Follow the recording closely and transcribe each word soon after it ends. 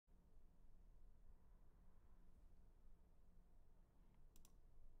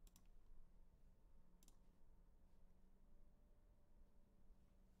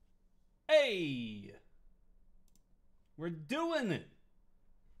Hey! We're doing it!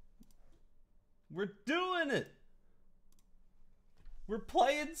 We're doing it! We're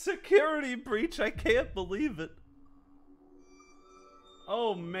playing Security Breach. I can't believe it.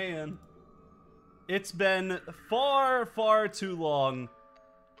 Oh, man. It's been far, far too long.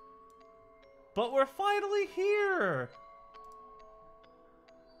 But we're finally here.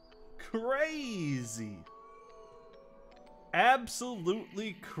 Crazy.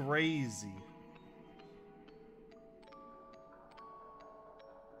 Absolutely crazy.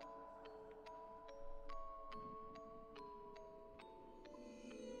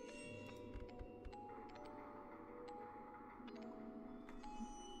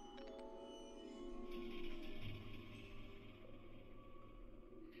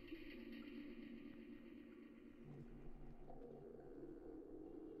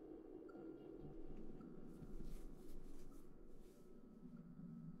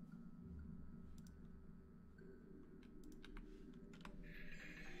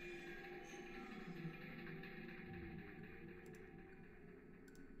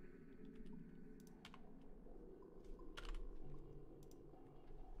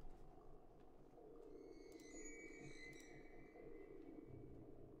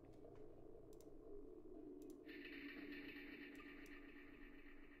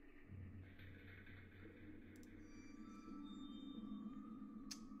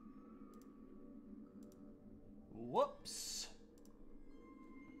 Whoops.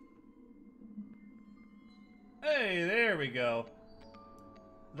 Hey, there we go.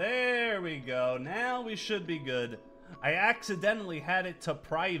 There we go. Now we should be good. I accidentally had it to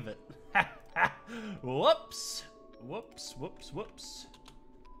private. Whoops. Whoops, whoops, whoops.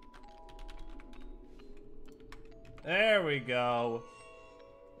 There we go.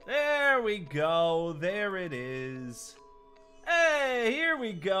 There we go. There it is. Hey, here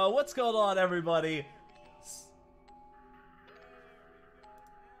we go. What's going on, everybody?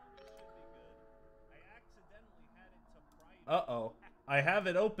 Uh-oh. I have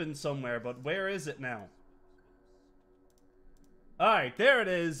it open somewhere, but where is it now? Alright, there it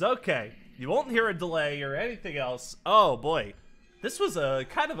is. Okay. You won't hear a delay or anything else. Oh, boy. This was a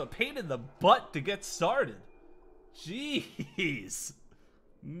kind of a pain in the butt to get started. Jeez.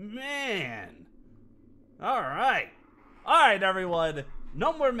 Man. Alright. Alright, everyone.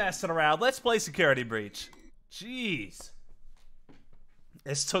 No more messing around. Let's play Security Breach. Jeez.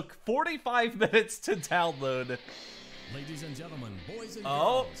 This took 45 minutes to download. Ladies and gentlemen, boys and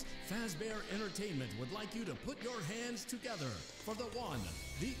girls, Fazbear Entertainment would like you to put your hands together for the one,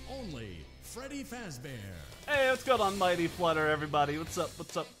 the only, Freddy Fazbear. Hey, what's going on, Mighty Flutter, everybody? What's up?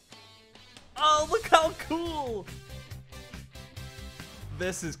 What's up? Oh, look how cool!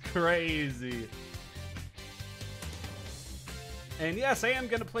 This is crazy. And yes, I am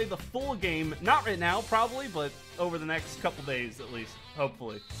going to play the full game. Not right now, probably, but over the next couple days, at least.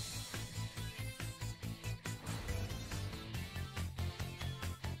 Hopefully.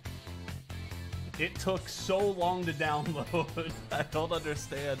 It took so long to download. I don't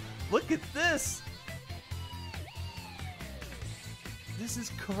understand. Look at this. This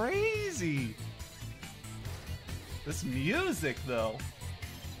is crazy. This music, though.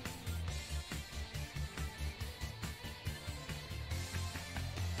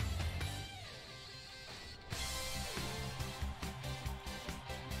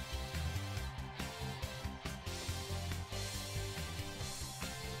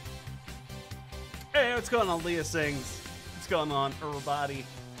 Hey, what's going on, Leah Sings? What's going on, everybody?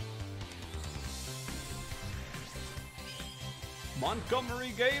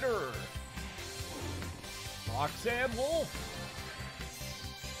 Montgomery Gator. Roxanne Wolf.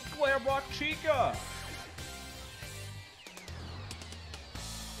 Glamrock Chica.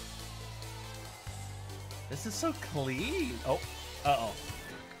 This is so clean. Oh, uh-oh.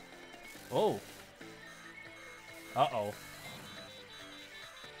 Oh. Uh-oh.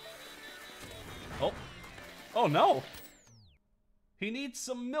 Oh. Oh, no. He needs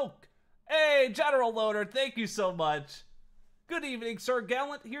some milk. Hey, General Loader, thank you so much. Good evening, Sir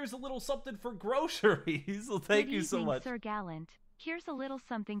Gallant. Here's a little something for groceries. Well, thank you so much. Sir Gallant. Here's a little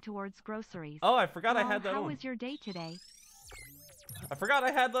something towards groceries. Oh, I forgot I had that on. How was your day today? I forgot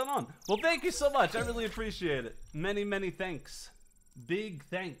I had that on. Well, thank you so much. I really appreciate it. Many, many thanks. Big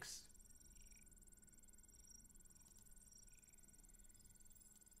thanks.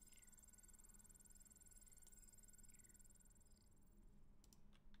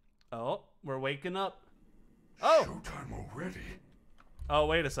 Oh, we're waking up. Oh! Showtime already? Oh,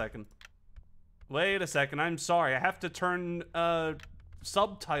 wait a second. Wait a second. I'm sorry. I have to turn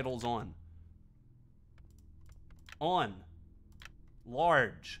subtitles on. On.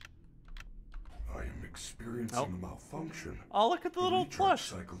 Large. experiencing Oh. a malfunction. Oh, look at the little recharge plush.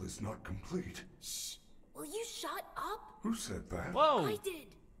 cycle is not complete. Shh! Will you shut up? Who said that? Whoa. I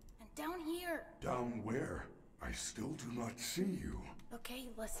did. And down here. Down where? I still do not see you. Okay,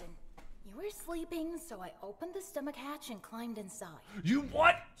 listen. You were sleeping, so I opened the stomach hatch and climbed inside. You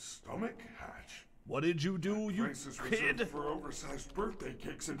what? Stomach hatch. What did you do, you Place is reserved kid? for oversized birthday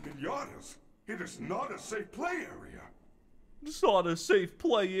cakes and piñatas. It is not a safe play area. It's not a safe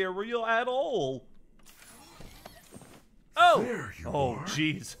play area at all. Oh! There you Oh, are.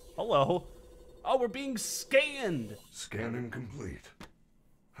 jeez. Hello. Oh, we're being scanned. Scanning complete.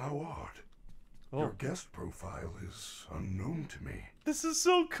 How odd. Oh. Your guest profile is unknown to me. This is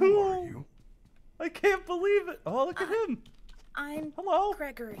so Who cool. are you? I can't believe it. Oh, look at him. I'm Hello.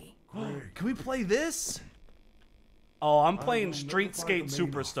 Gregory. Greg. Can we play this? Oh, I'm I playing will Street notify Skate the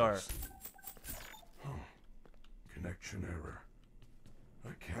main Superstar. office. Oh. Connection error.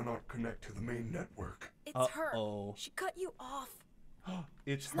 I cannot connect to the main network. It's her. Uh-oh. She cut you off.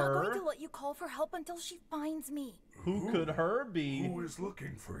 It's She's not going her? to let you call for help until she finds me. Who could her be? Who is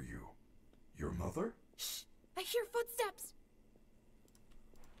looking for you? Your mother? Shh! I hear footsteps.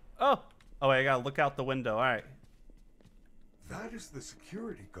 Oh. Oh, wait, I gotta look out the window. All right. That is the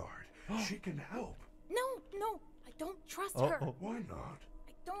security guard. She can help. No, I don't trust Oh, her. oh. Why not?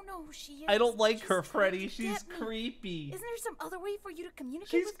 I don't know who she is. I don't like She's her, trying Freddy. to She's get me. creepy. Isn't there some other way for you to communicate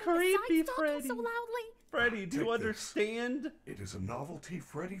She's with me creepy, besides talking Freddy. so loudly? Freddy, do you Take this. understand? It is a novelty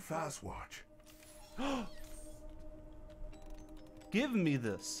Freddy Fazwatch. Give me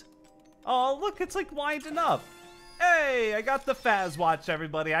this. Oh, look, it's like winding up. Hey, I got the Fazwatch,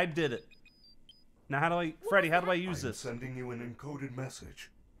 everybody. I did it. Now, how do I... Freddy, how do I use I am this? sending you an encoded message.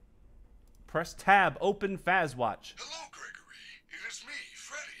 Press tab, open Fazwatch. Hello, Gregory. It is me,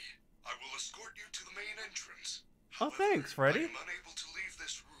 Freddy. I will escort you to the main entrance. Oh, thanks, Freddy. I am unable to leave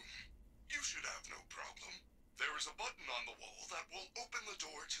this room. You should have no problem. There is a button on the wall that will open the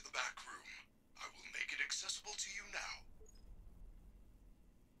door to the back room. I will make it accessible to you now.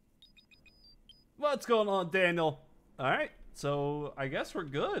 What's going on, Daniel? All right, so I guess we're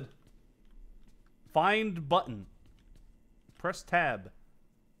good. Find button. Press tab.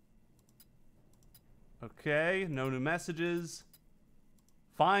 Okay, no new messages.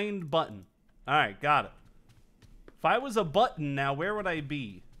 Find button. All right, got it. If I was a button now, where would I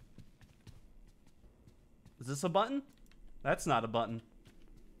be? Is this a button? That's not a button.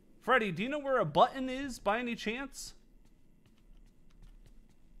 Freddy, do you know where a button is by any chance?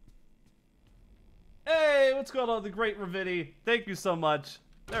 Hey, what's going on, the great Ravidi? Thank you so much.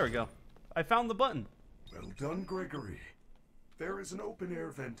 There we go. I found the button. Well done, Gregory. There is an open-air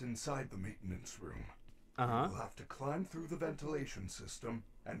vent inside the maintenance room. Uh-huh. You'll have to climb through the ventilation system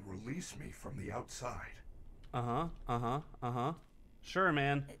and release me from the outside. Sure,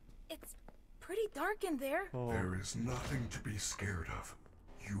 man. It's pretty dark in there. Oh. There is nothing to be scared of.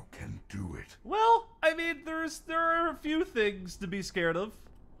 You can do it. Well, I mean, there are a few things to be scared of.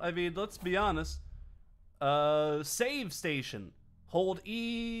 I mean, let's be honest. Save station. Hold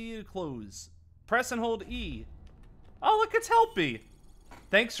E to close. Press and hold E. Oh, look, it's Helpy.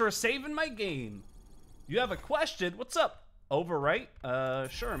 Thanks for saving my game. You have a question? What's up? Overwrite?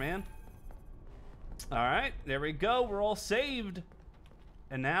 Sure, man. All right, there we go. We're all saved.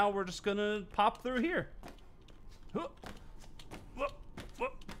 And now we're just gonna pop through here. Whoop. Whoop,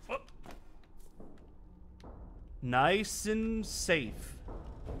 whoop, whoop. Nice and safe.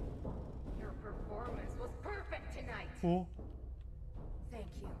 Your performance was perfect tonight. Oh. Thank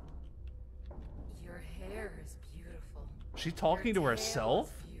you. Your hair is beautiful. She talking Your to tail herself?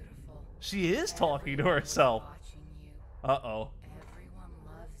 is beautiful. She is talking to Everyone herself. Watching you. Uh-oh. Everyone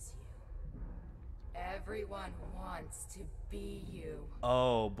loves you. Everyone wants to be you.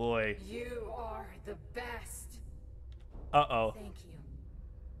 Oh, boy. You are the best. Uh-oh. Thank you.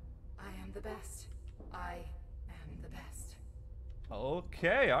 I am the best. I am the best.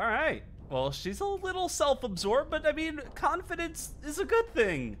 Okay, all right. Well, she's a little self-absorbed, but I mean, confidence is a good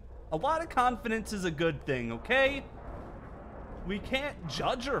thing. A lot of confidence is a good thing, okay? We can't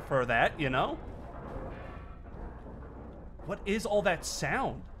judge her for that, you know? What is all that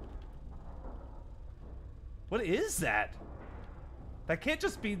sound? What is that? That can't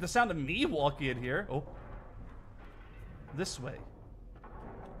just be the sound of me walking in here. Oh. This way.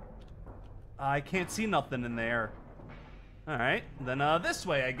 I can't see nothing in there. Alright, then this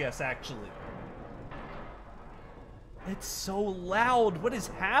way, I guess, actually. It's so loud. What is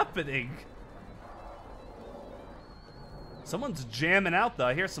happening? Someone's jamming out, though.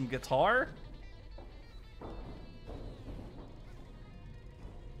 I hear some guitar.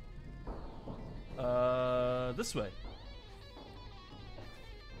 This way.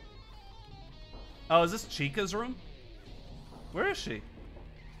 Oh, is this Chica's room? Where is she?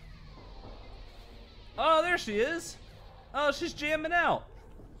 Oh, there she is. Oh, she's jamming out.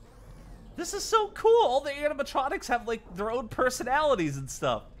 This is so cool. All the animatronics have like their own personalities and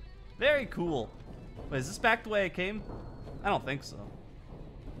stuff. Very cool. Wait, is this back the way I came? I don't think so.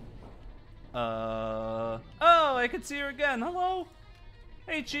 Oh, I can see her again. Hello.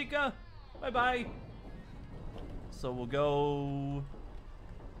 Hey, Chica. Bye-bye. So we'll go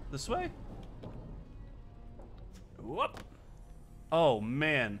this way. Whoop. Oh,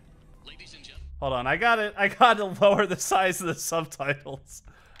 man. Ladies and gentlemen. Hold on, I gotta lower the size of the subtitles.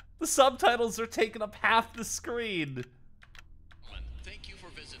 The subtitles are taking up half the screen. Thank you for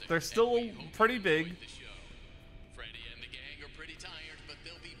visiting. They're still pretty big. Freddy and the gang are pretty tired, but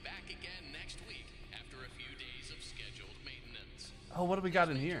they'll be back again next week after a few days of scheduled maintenance. Oh, what do we got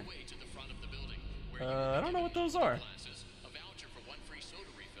in here? I don't know what those are. A voucher for 1 free soda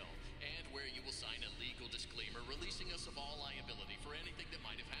refill, and where you will sign a legal disclaimer releasing us of all liability for anything that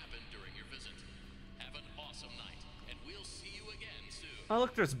might have happened during your visit. Have an awesome night, and we'll see you again soon. Oh,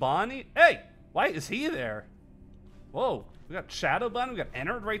 look, there's Bonnie. Hey, why is he there? Whoa, we got Shadow Bonnie. We got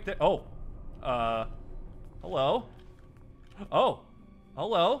Ennard right there. Oh, hello. Oh,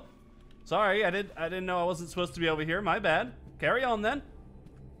 hello. Sorry, I didn't know I wasn't supposed to be over here. My bad. Carry on then.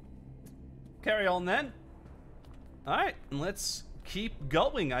 Carry on then. All right, and let's keep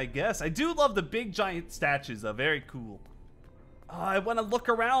going, I guess. I do love the big giant statues, though. Very cool. Oh, I want to look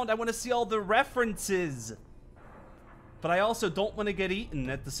around. I want to see all the references. But I also don't want to get eaten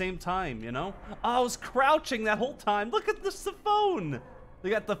at the same time, you know? Oh, I was crouching that whole time. Look at this, the phone.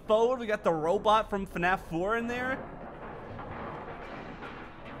 We got the phone. We got the robot from FNAF 4 in there.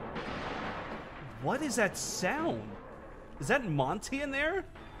 What is that sound? Is that Monty in there?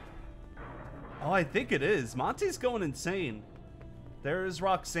 Oh, I think it is. Monty's going insane. There's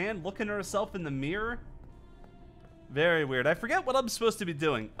Roxanne looking at herself in the mirror. Very weird. I forget what I'm supposed to be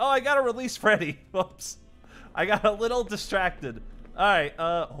doing. Oh, I gotta release Freddy. Whoops. I got a little distracted. Alright,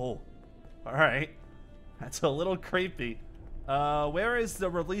 oh. Alright. That's a little creepy. Where is the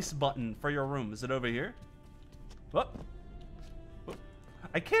release button for your room? Is it over here? Whoop. Whoop.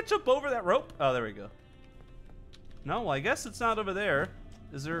 I can't jump over that rope. Oh, there we go. No, I guess it's not over there.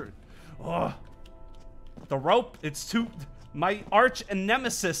 Is there... Oh. The rope. It's too... My arch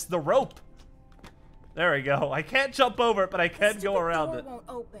nemesis, the rope. There we go. I can't jump over it, but I can go around it. Won't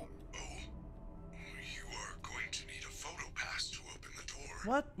open. You are going to need a photo pass to open the door.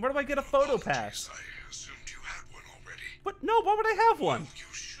 What? Where do I get a photo pass? I assumed you had one already. What? No, why would I have one?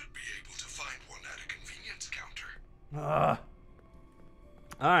 You should be able to find one at a convenience counter.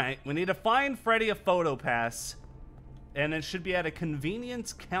 Alright, we need to find Freddy a photo pass. And it should be at a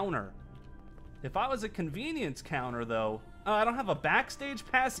convenience counter. If I was a convenience counter, though... Oh, I don't have a backstage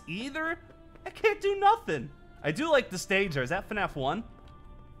pass either? I can't do nothing. I do like the stage there. Is that FNAF 1?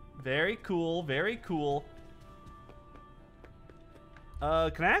 Very cool, very cool.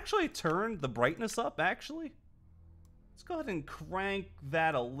 Can I actually turn the brightness up, actually? Let's go ahead and crank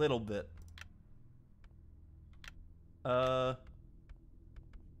that a little bit. I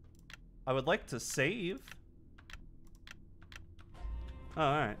would like to save. Oh,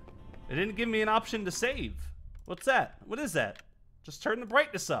 alright. It didn't give me an option to save. What's that? What is that? Just turn the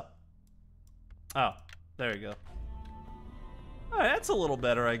brightness up. Oh, there we go. Alright, that's a little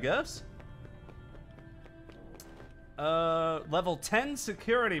better, I guess. Level 10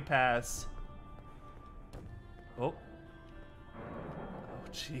 security pass. Oh.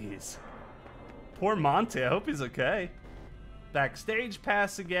 Oh, jeez. Poor Monty, I hope he's okay. Backstage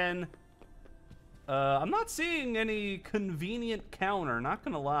pass again. I'm not seeing any convenient counter, not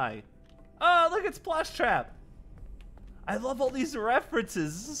gonna lie. Oh, look, it's Plush Trap. I love all these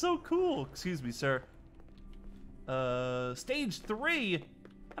references. This is so cool. Excuse me, sir. Stage 3?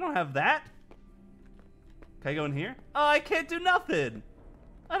 I don't have that. Can I go in here? Oh, I can't do nothing.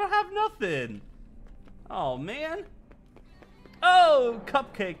 I don't have nothing. Oh, man. Oh,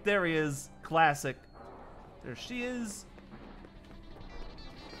 Cupcake. There he is. Classic. There she is.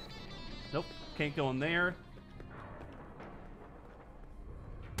 Nope. Can't go in there.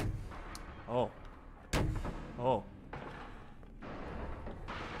 Oh. Oh.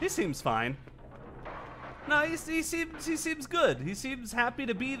 He seems fine. No, he seems good. He seems happy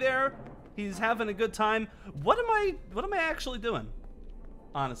to be there. He's having a good time. What am I actually doing?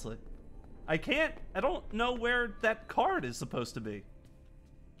 Honestly. I don't know where that card is supposed to be.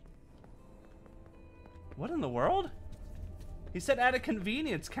 What in the world? He said at a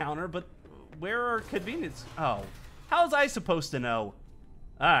convenience counter, but where are convenience? Oh. How was I supposed to know?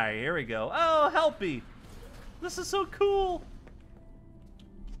 Alright, here we go. Oh, helpy. This is so cool.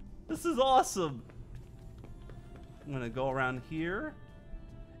 This is awesome. I'm gonna go around here.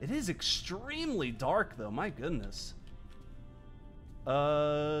 It is extremely dark though, my goodness.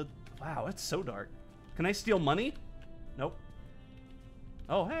 Wow, it's so dark. Can I steal money? Nope.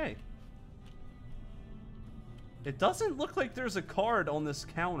 Oh, hey. It doesn't look like there's a card on this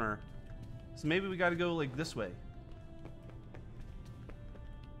counter. So maybe we gotta go like this way.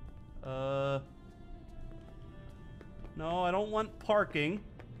 No, I don't want parking.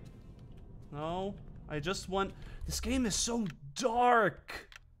 No, I just want... This game is so dark.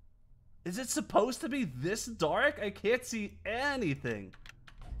 Is it supposed to be this dark? I can't see anything.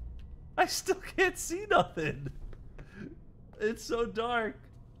 I still can't see nothing. It's so dark.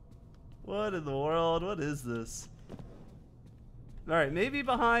 What in the world? What is this? Alright, maybe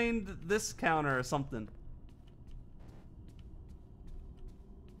behind this counter or something.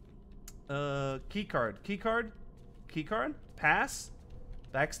 Key card. Key card? Key card? Pass?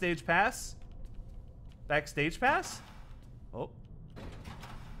 Backstage pass? Backstage pass? Oh.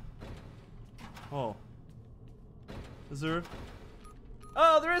 Oh. Is there...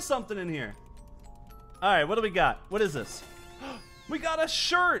 Oh, there is something in here. Alright, what do we got? What is this? We got a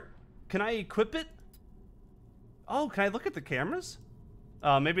shirt! Can I equip it? Oh, can I look at the cameras?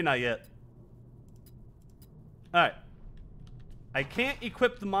 Maybe not yet. Alright. I can't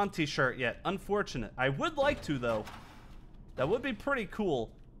equip the Monty shirt yet. Unfortunate. I would like to, though. That would be pretty cool.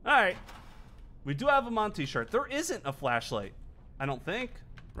 Alright. We do have a Monty shirt. There isn't a flashlight. I don't think.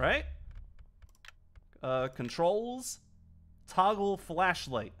 Right? Controls. Toggle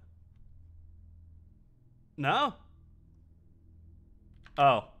flashlight. No?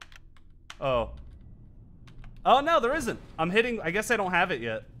 Oh. Oh. Oh, no, there isn't. I'm hitting... I guess I don't have it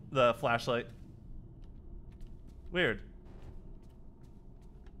yet. The flashlight. Weird.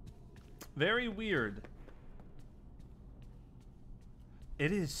 Very weird.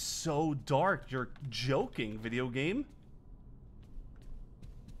 It is so dark. You're joking, video game.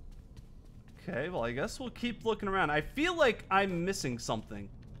 Okay, well, I guess we'll keep looking around. I feel like I'm missing something.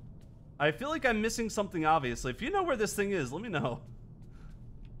 I feel like I'm missing something, obviously. If you know where this thing is, let me know.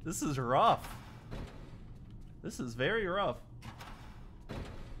 This is rough. This is very rough.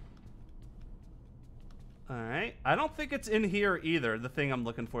 Alright. I don't think it's in here either, the thing I'm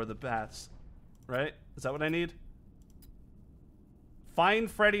looking for, the pass. Right? Is that what I need?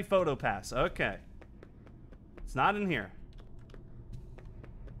 Find Freddy photo pass. Okay. It's not in here.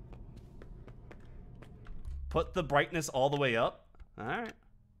 Put the brightness all the way up. Alright.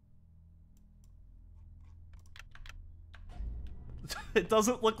 It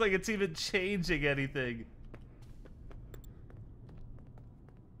doesn't look like it's even changing anything.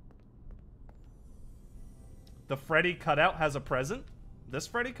 The Freddy cutout has a present? This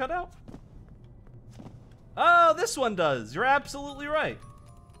Freddy cutout? Oh, this one does. You're absolutely right.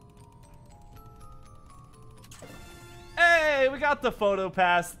 Hey, we got the photo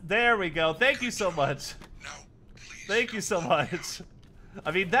pass. There we go. Thank you so much. Thank you so much.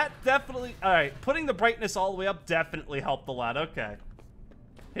 I mean, that definitely... Alright, putting the brightness all the way up definitely helped a lot. Okay.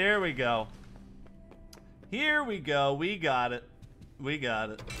 Here we go. Here we go. We got it. We got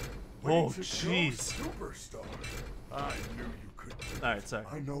it. Oh, jeez. Superstar. I knew you could. Alright, sorry.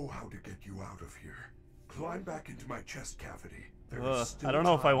 I know how to get you out of here. Climb back into my chest cavity. There is still I don't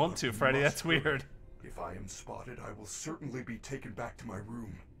know if I time, want but to, you Freddy. must That's hurry. weird. If I am spotted, I will certainly be taken back to my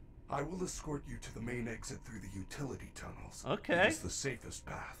room. I will escort you to the main exit through the utility tunnels. Okay. It is the safest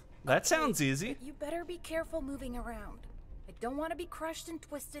path. That sounds easy. You better be careful moving around. I don't want to be crushed and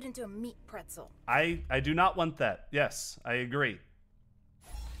twisted into a meat pretzel. I do not want that. Yes, I agree.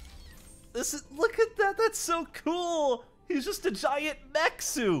 This is... Look at that. That's so cool. He's just a giant mech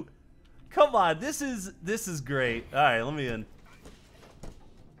suit. Come on. This is great. All right, let me in.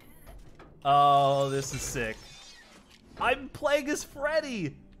 Oh, this is sick. I'm playing as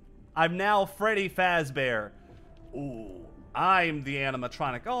Freddy. I'm now Freddy Fazbear. Ooh, I'm the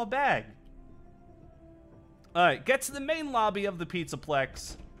animatronic. Oh, a bag. Alright, get to the main lobby of the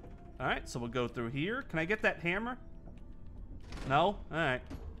Pizzaplex. Alright, so we'll go through here. Can I get that hammer? No? Alright.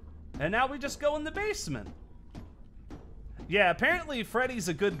 And now we just go in the basement. Yeah, apparently Freddy's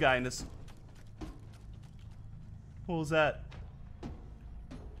a good guy in this. What was that?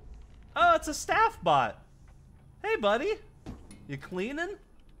 Oh, it's a staff bot. Hey, buddy. You cleaning?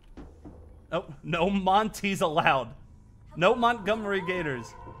 Oh, no Monty's allowed. No Montgomery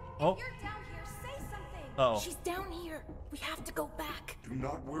Gators. Oh. If you're down here, say something. Uh-oh. She's down here. We have to go back. Do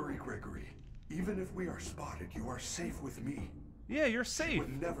not worry, Gregory. Even if we are spotted, you are safe with me. Yeah, you're She safe.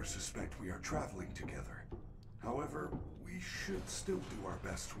 would never suspect we are traveling together. However, we should still do our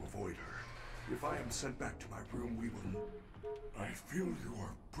best to avoid her. If I am sent back to my room, we will... I feel you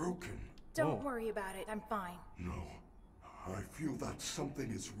are broken. Don't worry about it. I'm fine. No. I feel that something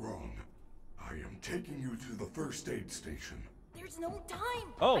is wrong. I am taking you to the first aid station. There's no time.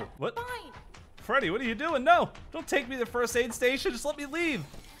 Oh, I'm what? Fine. Freddy, what are you doing? No, don't take me to the first aid station. Just let me leave.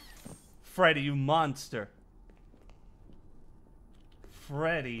 Freddy, you monster.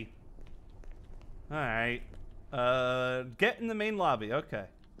 Freddy. Alright. Get in the main lobby. Okay.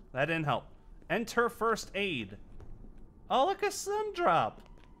 That didn't help. Enter first aid. Oh, look, a sun drop.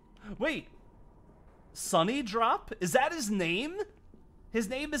 Wait. Sunny Drop? Is that his name? His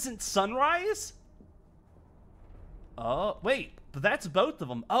name isn't Sunrise? Oh, wait. But that's both of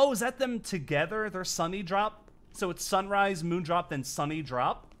them. Oh, is that them together? They're Sunny Drop? So it's Sunrise, Moondrop, then Sunny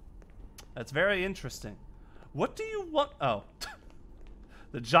Drop? That's very interesting. What do you want? Oh.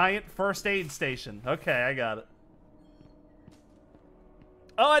 The giant first aid station. Okay, I got it.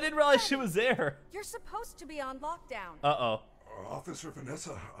 Oh, I didn't realize she was there. You're supposed to be on lockdown. Uh-oh. Officer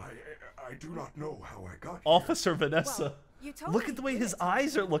Vanessa, I do not know how I got here. Officer Vanessa. Well, you totally Look at the way did his it.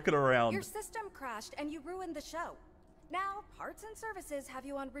 eyes are looking around. Your system crashed and you ruined the show. Now, parts and services have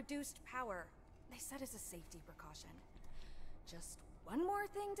you on reduced power. They said as a safety precaution. Just one more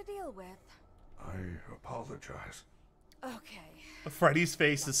thing to deal with. I apologize. Okay. Freddy's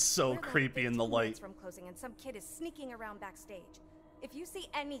face is so We're like creepy in the 15 minutes light. from closing and some kid is sneaking around backstage. If you see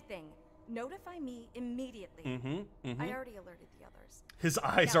anything, notify me immediately. I already alerted the others. His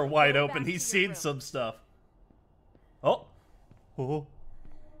eyes Now, are wide go open. back He's to your seen room. some stuff. Oh. Oh.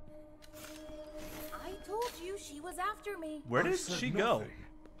 I told you she was after me. Where I did said she go? nothing.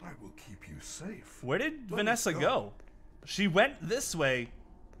 I will keep you safe. Where did Let Vanessa us go? She went this way.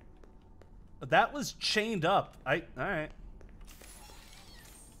 That was chained up. Alright.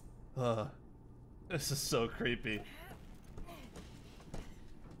 This is so creepy.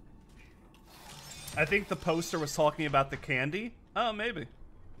 I think the poster was talking about the candy. Oh, maybe.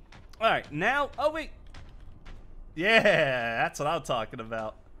 Alright, now... Oh, wait. Yeah, that's what I'm talking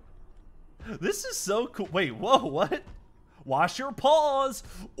about. This is so cool. Wait, whoa, what? Wash your paws,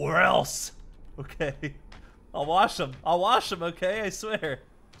 or else. Okay. I'll wash them. I'll wash them, okay? I swear.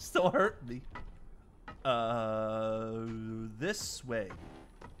 Still hurt me. This way.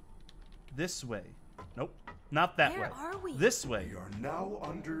 This way. Nope. Not that Where way. are we? This way. We are now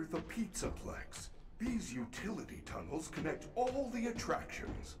under the Pizzaplex. These utility tunnels connect all the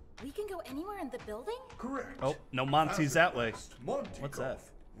attractions. We can go anywhere in the building? Correct. Oh, no Monty's that way. Monty What's that?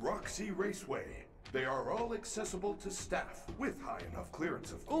 Golf, Roxy Raceway. They are all accessible to staff with high enough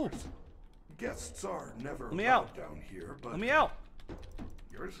clearance, of Ooh. course. Guests are never Let me allowed out. down here, but Let me out.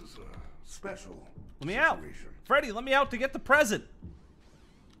 yours is a special Let me out. situation. Freddy, let me out to get the present.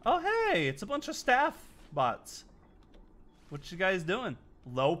 Oh, hey, it's a bunch of staff bots. What you guys doing?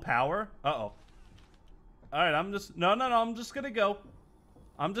 Low power? Uh-oh. All right, I'm just... No, I'm just gonna go.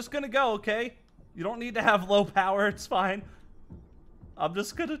 I'm just gonna go, okay? You don't need to have low power. It's fine. I'm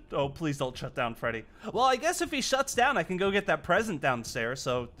just gonna... Oh, please don't shut down Freddy. Well, I guess if he shuts down, I can go get that present downstairs,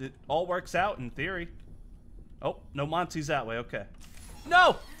 so it all works out in theory. Oh, no Monty's that way. Okay.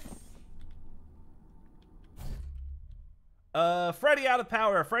 No! Freddy out of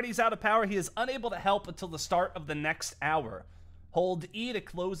power. Freddy's out of power. He is unable to help until the start of the next hour. Hold E to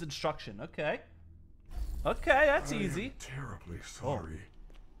close instruction. Okay. Okay, that's easy. I am terribly sorry.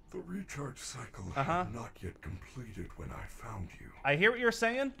 The recharge cycle had not yet completed when I found you. I hear what you're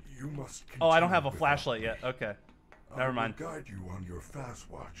saying. You must Oh, I don't have a continue flashlight without yet. me. Okay. Never mind. I will guide you on your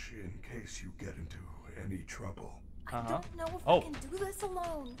fast watch in case you get into any trouble. I don't know if Oh. I can do this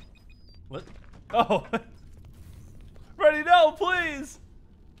alone. What? Oh. Freddy, no, please.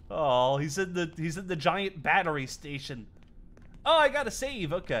 Oh, he's in the giant battery station. Oh, I gotta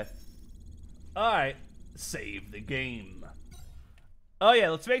save. Okay. All right. Save the game. Oh yeah,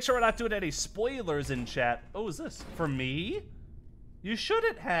 let's make sure we're not doing any spoilers in chat. Oh, is this for me? You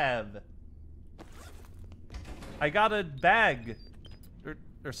shouldn't have. I got a bag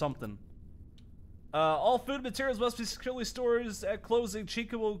or something. All food materials must be securely stored at closing.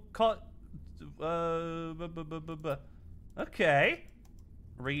 Chica will cut. Okay.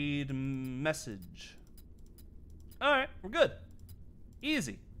 Read message. All right, we're good.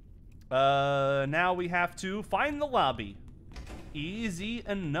 Easy. Now we have to find the lobby. Easy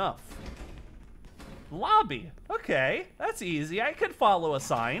enough. Lobby. Okay, that's easy. I could follow a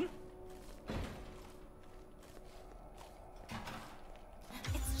sign.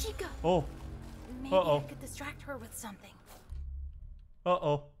 It's Chica. Oh. Maybe Uh-oh. I could distract her with something.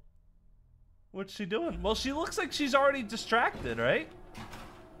 Uh-oh. What's she doing? Well, she looks like she's already distracted, right?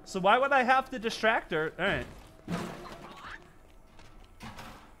 So why would I have to distract her? All right.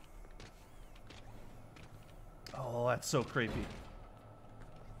 Oh, that's so creepy.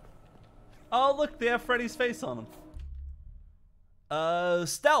 Oh, look, they have Freddy's face on them.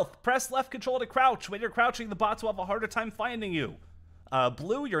 Stealth. Press left control to crouch. When you're crouching, the bots will have a harder time finding you.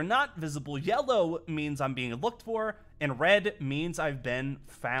 Blue, you're not visible. Yellow means I'm being looked for. And red means I've been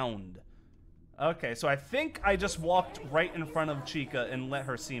found. Okay, so I think I just walked right in front of Chica and let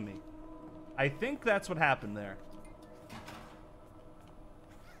her see me. I think that's what happened there.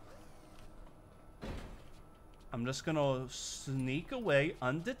 I'm just gonna sneak away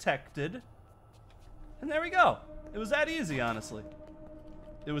undetected. And there we go. It was that easy, honestly.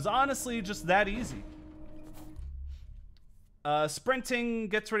 It was honestly just that easy. Sprinting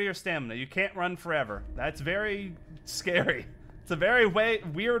gets rid of your stamina. You can't run forever. That's very scary. It's a very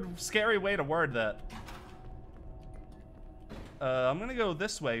weird, scary way to word that. I'm gonna go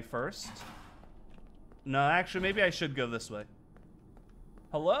this way first. No, actually, maybe I should go this way.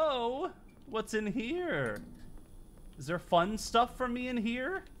 Hello? What's in here? Is there fun stuff for me in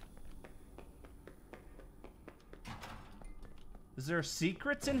here? Is there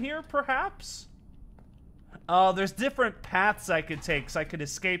secrets in here, perhaps? Oh, there's different paths I could take, so I could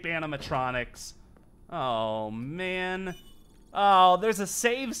escape animatronics. Oh, man. Oh, there's a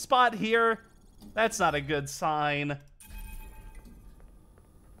save spot here? That's not a good sign.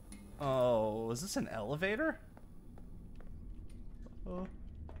 Oh, is this an elevator?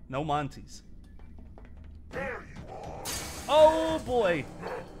 No Monties. There you are. Oh, boy.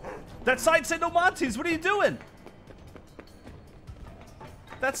 That sign said no Monties. What are you doing?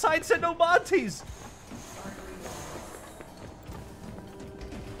 That sign said no Monties.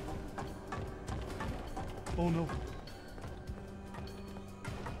 Oh, no.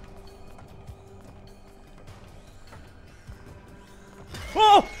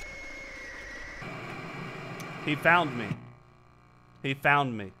 Oh! He found me. He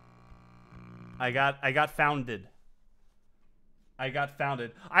found me. I got founded. I got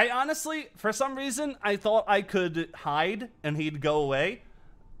founded. I honestly, for some reason, I thought I could hide and he'd go away.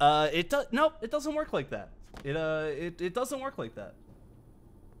 Nope, it doesn't work like that. It doesn't work like that.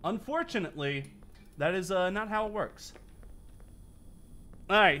 Unfortunately, that is not how it works.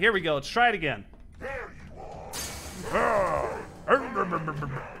 All right, here we go. Let's try it again. There you are.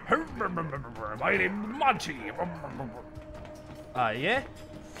 My name is Monty. Yeah?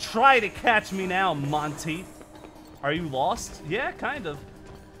 Try to catch me now, Monty. Are you lost? Yeah, kind of.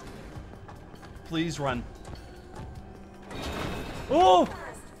 Please run. Oh!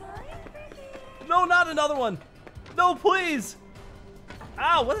 No, not another one. No, please.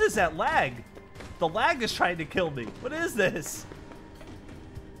 Ow, what is that lag? The lag is trying to kill me. What is this?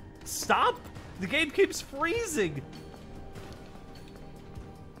 Stop? The game keeps freezing.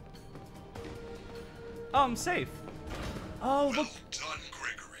 Oh, I'm safe. Oh, look. Well done,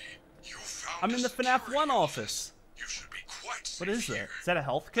 Gregory. You found I'm in the FNAF 1 office. You should be quite safe What is that? here. Is that a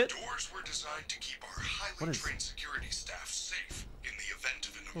health kit? Doors were designed to keep our What highly is- trained security staff safe in the event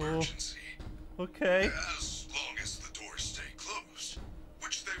of an emergency. Okay. As long as the doors stay closed,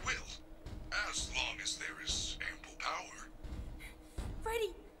 which they will, as long as there is ample power.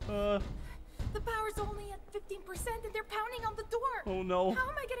 Freddy, the power's only at 15% and they're pounding on the door. Oh no. How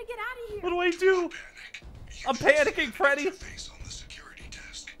am I gonna get out of here? What do I do? Panic. I'm You just panicking, Freddy. interface on the security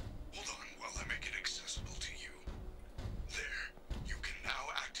desk. Hold on while I make it accessible to you. There. You can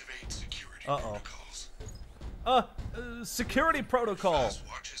now activate security protocols. Security protocol.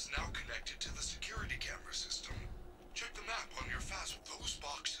 Fastwatch is now connected to the security camera system. Check the map on your fast. Those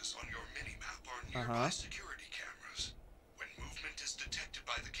boxes on your mini-map are nearby security cameras. When movement is detected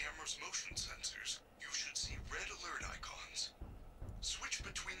by the camera's motion sensors, you should see red alert icons. Switch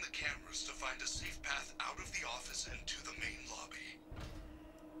between the cameras to find a safe path out of the office and to the main lobby.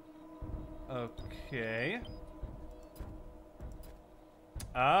 Okay.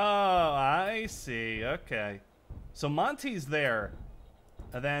 Oh, I see. Okay. So Monty's there.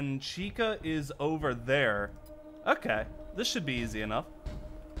 And then Chica is over there. Okay. This should be easy enough.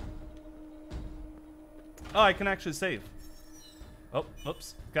 Oh, I can actually save. Oh,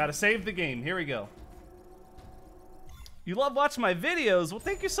 oops. Gotta save the game. Here we go. You love watching my videos? Well,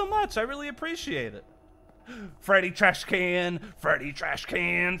 thank you so much. I really appreciate it. Freddy trash can. Freddy trash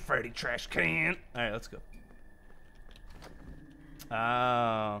can. Freddy trash can. All right, let's go.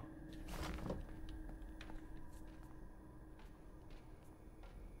 Oh.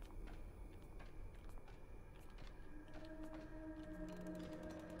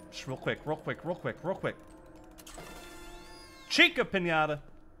 Just real quick. Chica Pinata.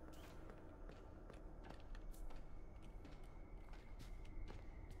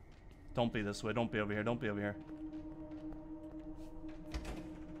 Don't be this way. Don't be over here.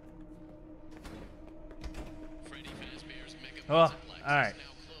 Freddy Fazbear's Mega Oh, Pizza Plex all right. is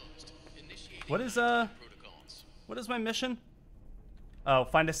now closed. Initiate What is protocols. what is my mission? Oh,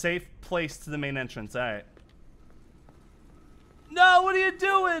 find a safe place to the main entrance. All right. No, what are you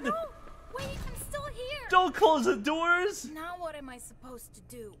doing? No! Wait, I'm still here! Don't close the doors. Now what am I supposed to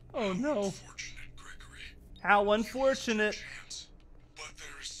do? Oh no. Unfortunate, Gregory. How unfortunate. Chance. But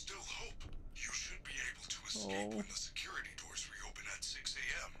there is still hope. You should be able to escape when the security doors reopen at 6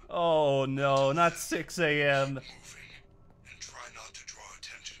 a.m. Oh no, not 6 a.m. Moving and try not to draw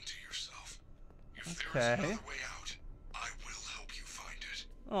attention to yourself. If Okay. there's another way out, I will help you find it.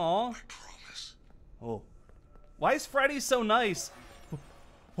 Aw. I promise. Oh. Why is Freddy so nice?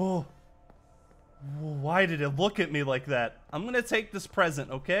 Oh. Why did it look at me like that? I'm gonna take this present,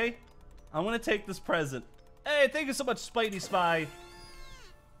 okay? I'm gonna take this present. Hey, thank you so much, Spidey Spy.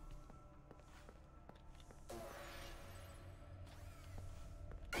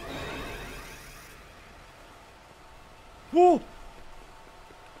 Whoa!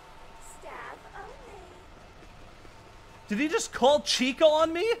 Did he just call Chica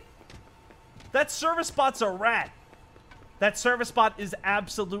on me? That service bot's a rat. That service bot is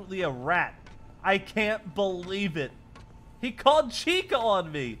absolutely a rat. I can't believe it. He called Chica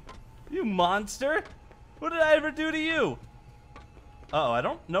on me. You monster. What did I ever do to you? Uh-oh, I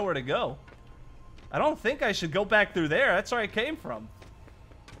don't know where to go. I don't think I should go back through there. That's where I came from.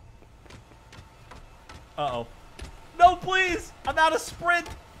 Uh-oh. No, please! I'm out of sprint!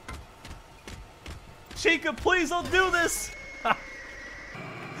 Chica, please don't do this!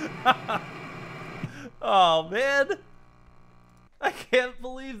 Oh, man. I can't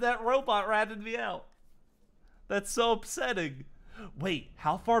believe that robot ratted me out. That's so upsetting. Wait,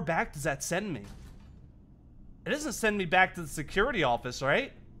 how far back does that send me? It doesn't send me back to the security office,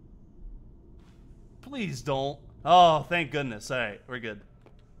 right? Please don't. Oh, thank goodness. All right, we're good.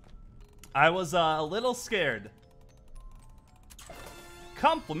 I was a little scared.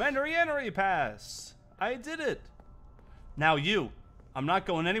 Complimentary entry pass. I did it. Now you. I'm not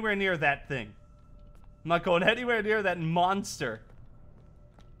going anywhere near that thing. I'm not going anywhere near that monster.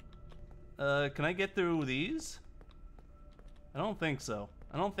 Can I get through these? I don't think so.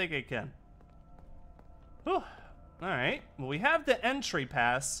 I don't think I can. Whew. Alright. Well, we have the entry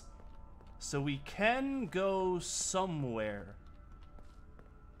pass, so we can go somewhere.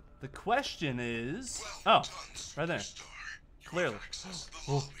 The question is... Well Oh, done, right there. superstar. You Clearly. have access to the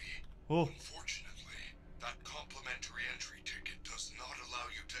Oh. lobby. Oh. Unfortunately, that complimentary entry ticket does not allow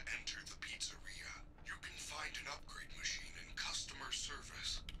you to enter the pizzeria. You can find an upgrade machine in customer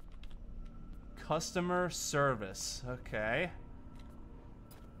service. Customer service. Okay.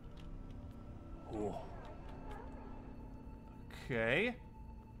 Ooh. Okay.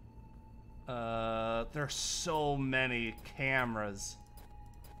 There's so many cameras.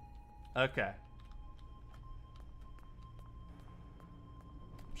 Okay.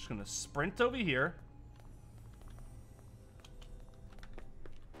 I'm just gonna sprint over here.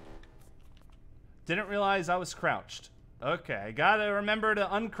 Didn't realize I was crouched. Okay, I gotta remember to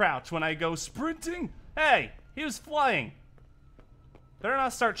uncrouch when I go sprinting. Hey, he was flying. Better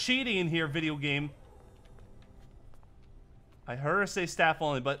not start cheating in here, video game. I heard her say staff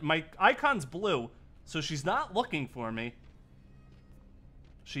only, but my icon's blue, so she's not looking for me.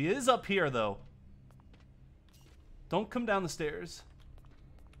 She is up here, though. Don't come down the stairs.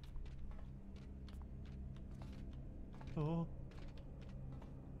 Oh.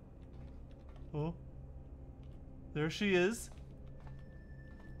 Oh. There she is.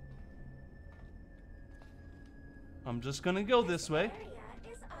 I'm just gonna go this way.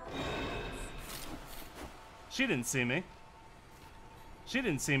 She didn't see me. She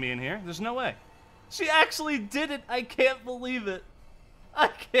didn't see me in here. There's no way. She actually did it. I can't believe it. I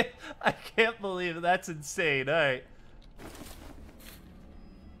can't believe it. That's insane. All right.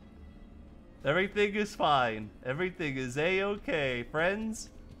 Everything is fine. Everything is a-okay, friends.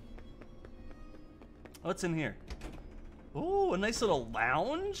 What's in here? Ooh, a nice little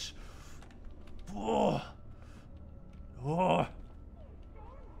lounge. Oh. Oh.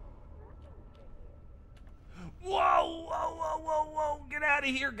 Whoa, whoa, whoa, whoa, whoa. Get out of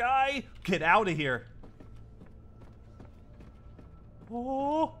here, guy. Get out of here.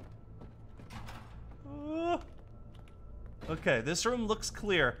 Oh. Oh. Okay, this room looks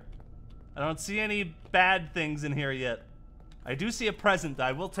clear. I don't see any bad things in here yet. I do see a present.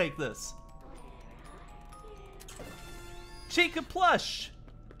 I will take this. Chica plush.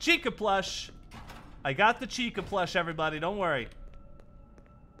 Chica plush. I got the Chica plush, everybody. Don't worry.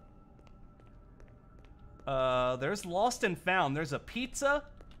 There's lost and found. There's a pizza.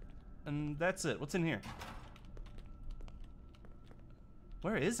 And that's it. What's in here?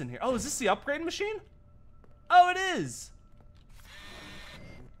 Where is in here? Oh, is this the upgrade machine? Oh, it is.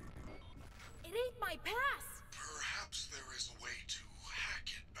 my pass! Perhaps there is a way to hack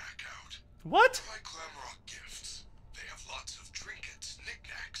it back out. What? Try Glamrock Gifts. They have lots of trinkets,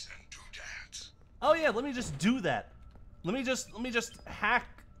 knickknacks, and doodads. Oh yeah, let me just do that. Let me just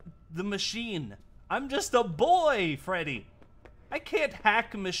hack the machine. I'm just a boy, Freddy. I can't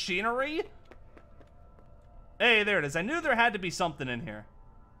hack machinery. Hey, there it is. I knew there had to be something in here.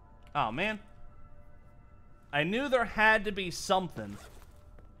 Oh, man. I knew there had to be something.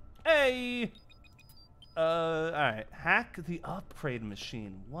 Hey! Alright. Hack the upgrade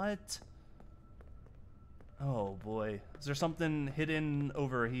machine. What? Oh, boy. Is there something hidden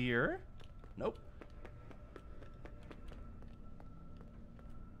over here? Nope.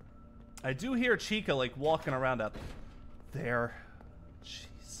 I do hear Chica, like, walking around up there.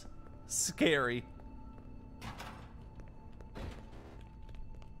 Jeez. Scary.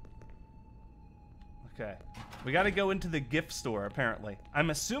 Okay. We gotta go into the gift store, apparently. I'm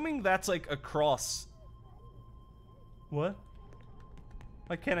assuming that's, like, across... What?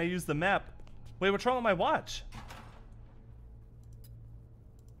 Why can't I use the map? Wait, what's wrong with my watch?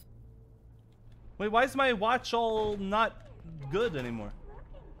 Wait, why is my watch all not good anymore?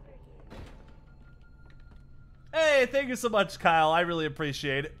 Hey, thank you so much, Kyle. I really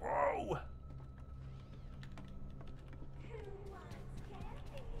appreciate it. Whoa.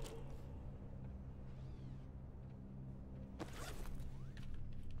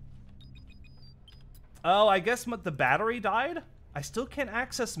 Oh, I guess the battery died? I still can't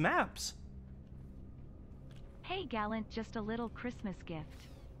access maps. Hey, Gallant, just a little Christmas gift.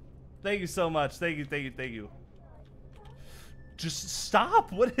 Thank you so much. Thank you, thank you, thank you. Just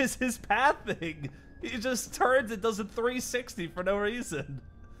stop. What is his path thing? He just turns and does a 360 for no reason.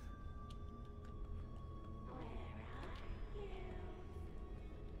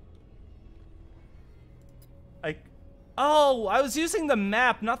 Oh, I was using the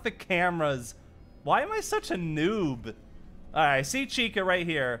map, not the cameras. Why am I such a noob? Alright, I see Chica right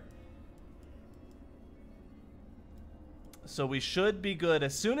here. So we should be good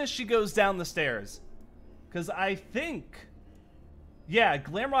as soon as she goes down the stairs. Because I think... Yeah,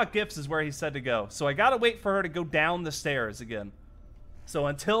 Glamrock Gifts is where he said to go. So I gotta wait for her to go down the stairs again. So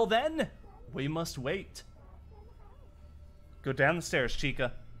until then, we must wait. Go down the stairs,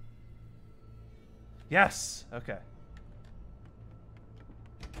 Chica. Yes! Okay.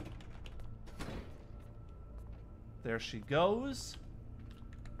 There she goes.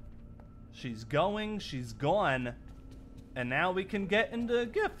 She's going, she's gone. And now we can get into the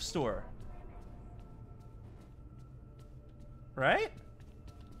gift store. Right?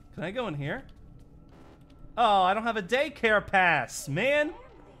 Can I go in here? Oh, I don't have a daycare pass, man.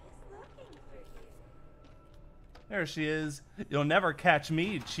 There she is. You'll never catch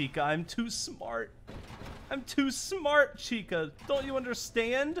me, Chica. I'm too smart. I'm too smart, Chica. Don't you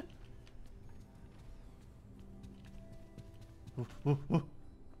understand?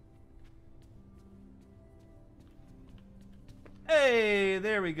 Hey,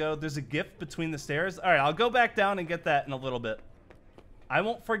 there we go. There's a gift between the stairs. All right, I'll go back down and get that in a little bit. I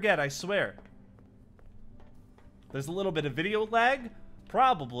won't forget, I swear. There's a little bit of video lag?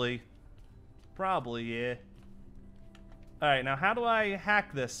 Probably. Probably, yeah. All right, now how do I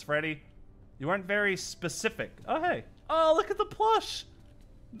hack this, Freddy? You weren't very specific. Oh, hey. Oh, look at the plush.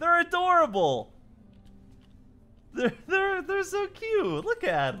 They're adorable. They're so cute. Look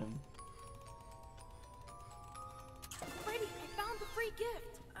at them. Freddy, I found the free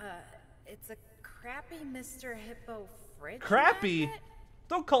gift. It's a crappy Mr. Hippo fridge Crappy? magnet?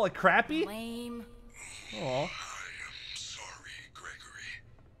 Don't call it crappy. Lame. Aw. I am sorry, Gregory.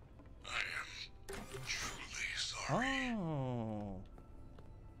 I am truly sorry. Oh.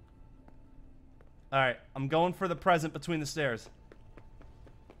 Alright, I'm going for the present between the stairs.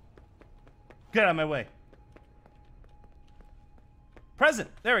 Get out of my way. Present!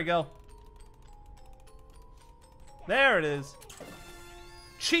 There we go. There it is.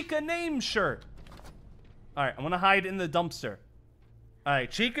 Chica name shirt. Alright, I'm gonna hide in the dumpster.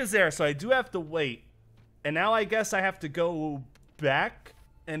 Alright, Chica's there, so I do have to wait. And now I guess I have to go back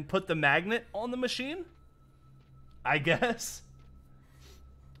and put the magnet on the machine? I guess.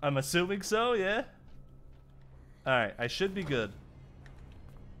 I'm assuming so, yeah. Alright, I should be good.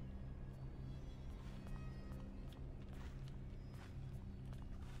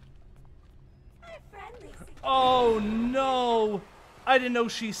 Oh no! I didn't know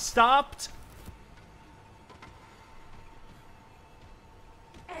she stopped.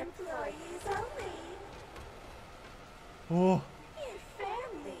 Employees only. Oh. Your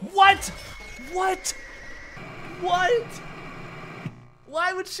families. What? What? What?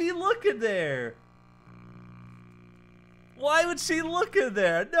 Why would she look in there? Why would she look in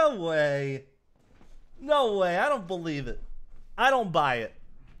there? No way. No way. I don't believe it. I don't buy it.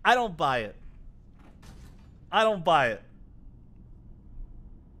 I don't buy it. I don't buy it.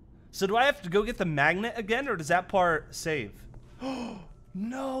 So do I have to go get the magnet again, or does that part save?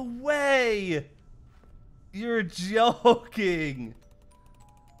 No way! You're joking.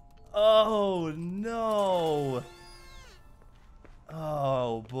 Oh, no.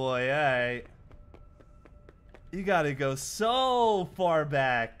 Oh, boy. All right. You gotta go so far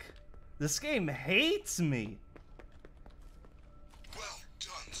back. This game hates me. Well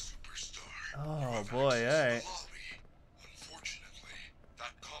done, superstar. Oh, boy. All right. Unfortunately,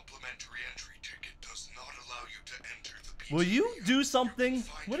 that complimentary entry ticket does not allow you to enter the pizzeria. Will you do something?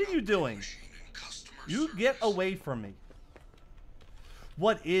 What are you doing? You get away from me.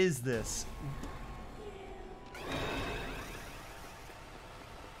 What is this?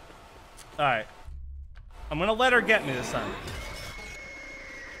 Alright. I'm gonna let her get me this time.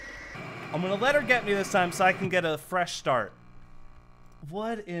 I'm gonna let her get me this time so I can get a fresh start.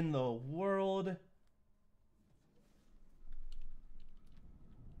 What in the world?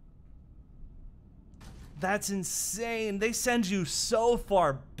 That's insane. They send you so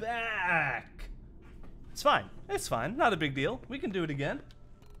far back. It's fine. It's fine. Not a big deal. We can do it again.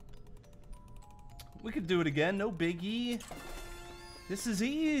 We could do it again. No biggie. This is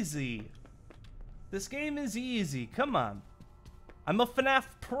easy. This game is easy. Come on. I'm a FNAF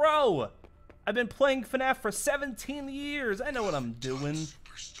pro. I've been playing FNAF for 17 years. I know what I'm doing.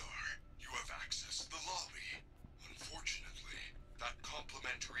 Superstar, you have access to the lobby. Unfortunately, that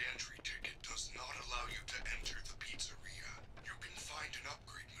complimentary entry ticket does not allow you to enter the pizzeria. You can find an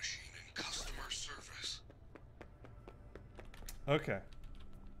upgrade machine in customer service. Okay.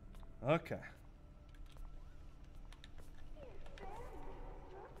 Okay.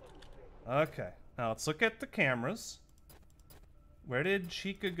 Okay. Now let's look at the cameras. Where did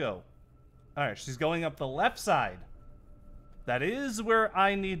Chica go? Alright, she's going up the left side. That is where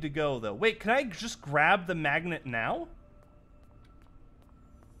I need to go, though. Wait, can I just grab the magnet now?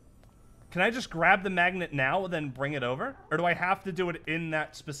 Can I just grab the magnet now and then bring it over? Or do I have to do it in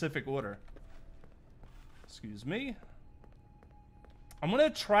that specific order? Excuse me. I'm gonna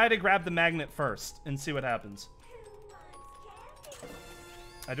try to grab the magnet first and see what happens.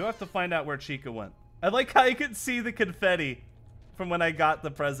 I do have to find out where Chica went. I like how you can see the confetti from when I got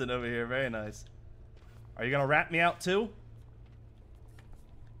the present over here. Very nice. Are you gonna rat me out too?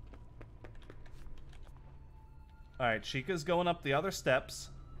 Alright, Chica's going up the other steps.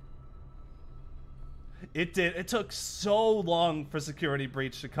 It did. It took so long for Security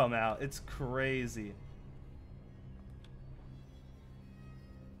Breach to come out. It's crazy.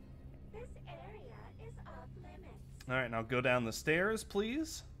 This area is off limits. Alright, now go down the stairs,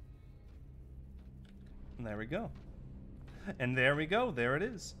 please. And there we go. And there we go. There it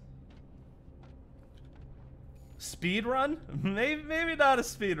is. Speed run? Maybe not a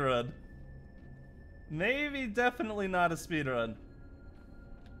speed run. Maybe definitely not a speed run.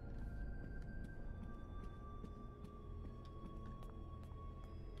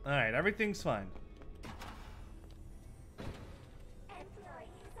 Alright, everything's fine. Employees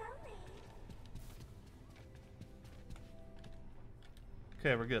only.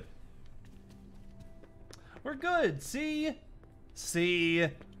 Okay, we're good. We're good. See? See?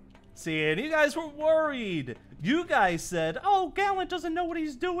 See, and you guys were worried. You guys said, oh, Gallant doesn't know what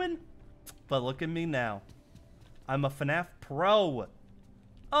he's doing. But look at me now. I'm a FNAF pro.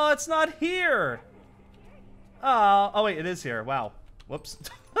 Oh, it's not here. Oh, wait, it is here. Wow. Whoops.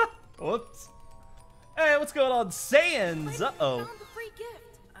 Whoops. Hey, what's going on? Sans. Uh-oh. Found the free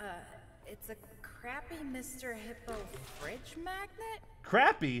gift. It's a crappy Mr. Hippo fridge magnet?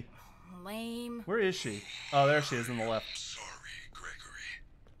 Crappy? Lame. Where is she? Oh, there she is on the left. Sorry, Gregory.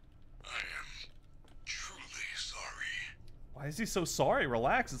 I am truly sorry. Why is he so sorry?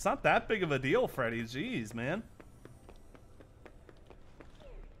 Relax. It's not that big of a deal, Freddy. Jeez, man.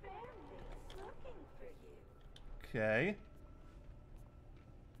 Your family is looking for you. Okay.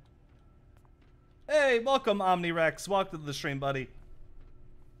 Hey, welcome, OmniRex. Welcome to the stream, buddy.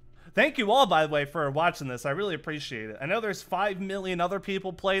 Thank you all, by the way, for watching this. I really appreciate it. I know there's 5 million other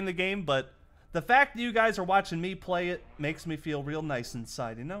people playing the game, but the fact that you guys are watching me play it makes me feel real nice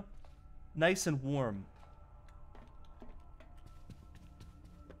inside, you know? Nice and warm.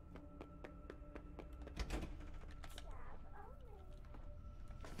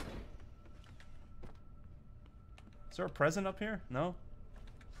 Is there a present up here? No?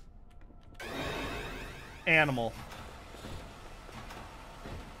 Animal.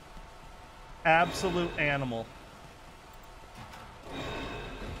 Absolute animal.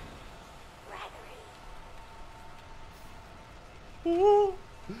 Ooh.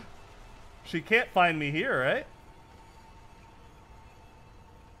 She can't find me here, right?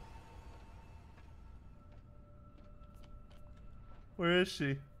 Where is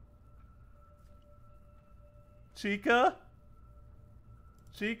she? Chica?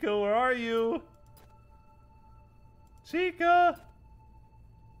 Chica, where are you? Chica?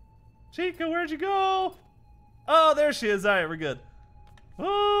 Chica, where'd you go? Oh, there she is. All right, we're good.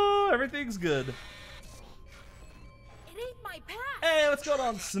 Oh, everything's good. It ain't my pass. Hey, what's going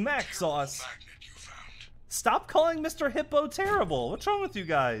on, Smack Sauce? Stop calling Mr. Hippo terrible. What's wrong with you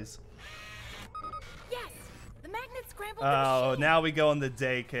guys? Yes, the magnet scrambled the Oh, machine. now we go in the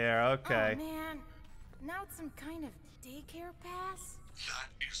daycare. Okay. Oh man, now it's some kind of daycare pass. That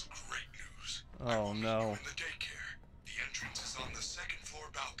is great news. Oh no. In the daycare, the entrance is on the second floor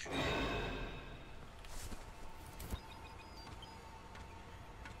balcony.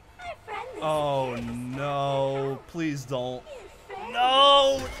 My friend is Oh here to no. stop Please don't. your friend.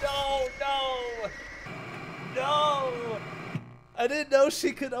 No, no, no. No. I didn't know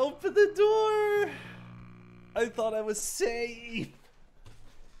she could open the door. I thought I was safe.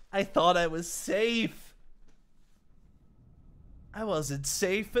 I thought I was safe. I wasn't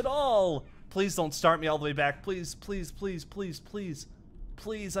safe at all. Please don't start me all the way back. Please, please, please, please, please.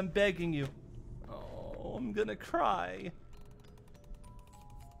 Please, I'm begging you. Oh, I'm gonna cry.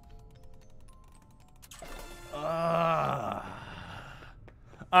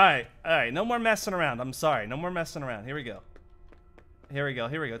 Alright, no more messing around. I'm sorry, no more messing around. Here we go. Here we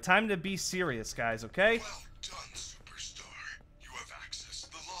go. Time to be serious, guys, okay? Well done, superstar. You have access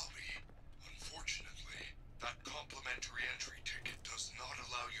to the lobby. Unfortunately, that complimentary entry ticket does not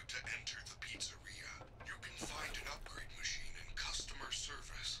allow you to enter the pizzeria. You can find an upgrade machine in customer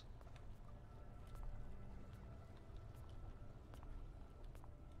service.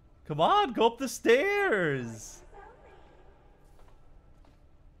 Come on, go up the stairs.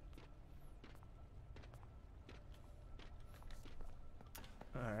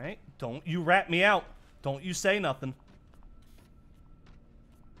 Alright, don't you rat me out. Don't you say nothing.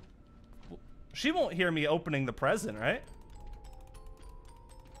 She won't hear me opening the present, right?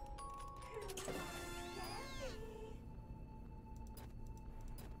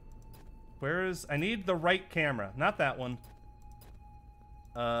 I need the right camera, not that one.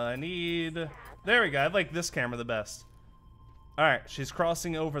 I need... There we go, I like this camera the best. Alright, she's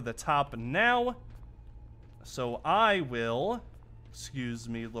crossing over the top now. So I will... Excuse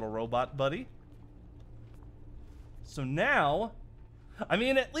me, little robot buddy. So now... I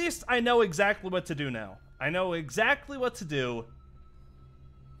mean, at least I know exactly what to do now. I know exactly what to do.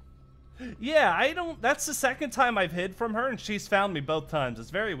 Yeah, I don't... That's the second time I've hid from her, and she's found me both times. It's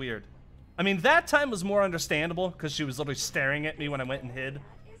very weird. I mean, that time was more understandable, because she was literally staring at me when I went and hid.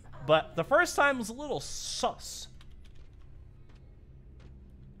 But the first time was a little sus.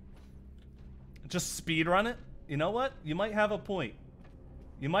 Just speedrun it? You know what? You might have a point.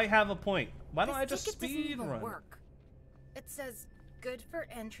 You might have a point. Why don't I just This ticket doesn't even speedrun? work. It says, good for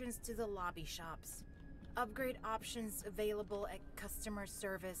entrance to the lobby shops. Upgrade options available at customer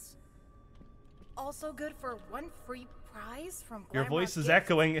service. Also good for one free prize from Your Glamrock voice is Gifts.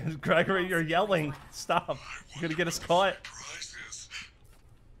 echoing, and Gregory, you're yelling. Stop. You're gonna get us caught. Prizes.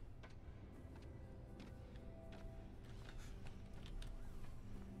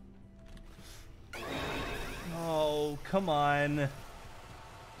 Oh, come on. Who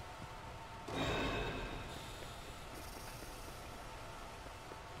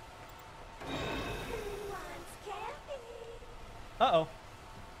wants candy? Uh-oh.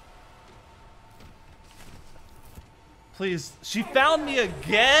 Please, she found me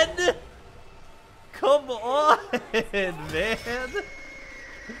again? Come on, man.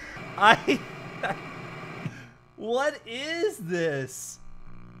 What is this?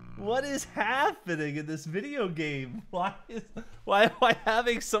 What is happening in this video game? Why am I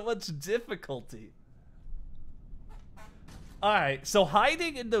having so much difficulty? Alright, so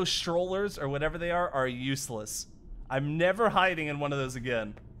hiding in those strollers or whatever they are useless. I'm never hiding in one of those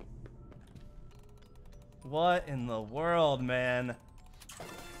again. What in the world, man?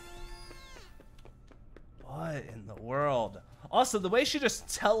 What in the world? Also, the way she just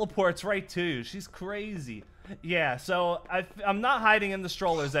teleports right to you, she's crazy. Yeah, so I'm not hiding in the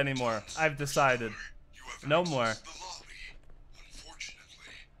strollers anymore. I've decided. No more. The lobby.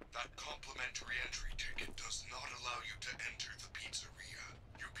 Unfortunately, that complimentary entry ticket does not allow you to enter the pizzeria.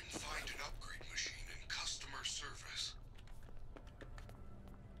 You can find an upgrade machine in customer service.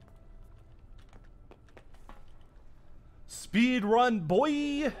 Speed run,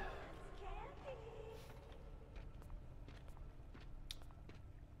 boy!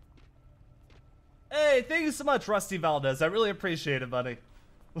 Hey, thank you so much, Rusty Valdez. I really appreciate it, buddy.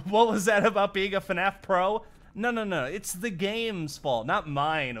 What was that about being a FNAF pro? No. It's the game's fault, not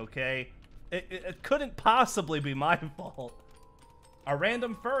mine, okay? It couldn't possibly be my fault. A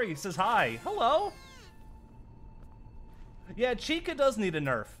random furry says hi. Hello. Yeah, Chica does need a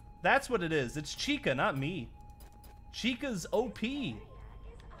nerf. That's what it is. It's Chica, not me. Chica's OP.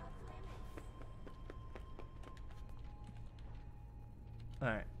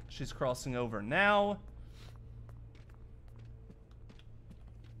 Alright, she's crossing over now.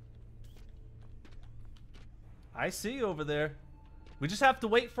 I see you over there. We just have to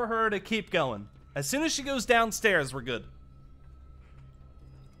wait for her to keep going. As soon as she goes downstairs, we're good.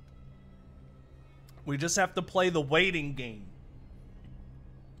 We just have to play the waiting game.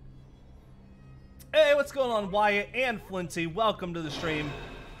 Hey, what's going on, Wyatt and Flinty? Welcome to the stream.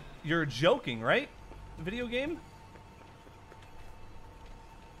 You're joking, right? Video game?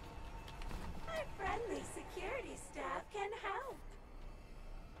 Our friendly security staff can help.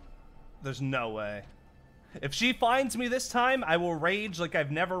 There's no way. If she finds me this time, I will rage like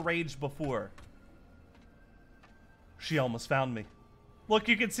I've never raged before. She almost found me. Look,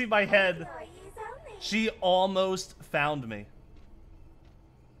 you can see my head. She almost found me.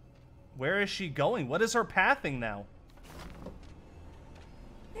 Where is she going? What is her pathing now?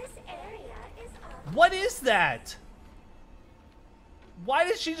 This area is off. What is that? Why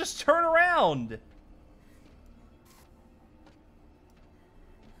did she just turn around?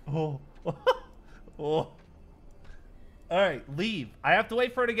 Oh. Oh. Alright, leave. I have to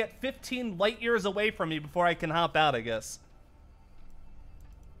wait for her to get 15 light years away from me before I can hop out, I guess.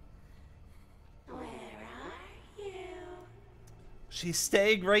 Where are you? She's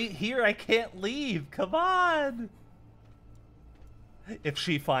staying right here. I can't leave. Come on. If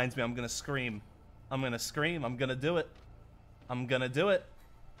she finds me, I'm gonna scream. I'm gonna scream. I'm gonna do it. I'm gonna do it.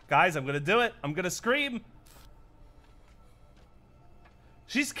 Guys, I'm gonna do it. I'm gonna scream.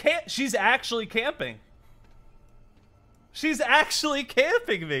 She's actually camping. She's actually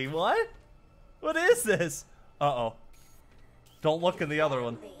camping me. What? What is this? Uh-oh. Don't look in the other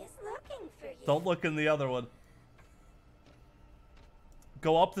one. Don't look in the other one.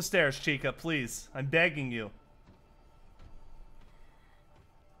 Go up the stairs, Chica, please. I'm begging you.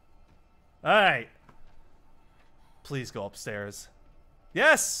 Alright. Please go upstairs.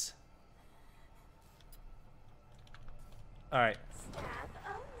 Yes! Alright.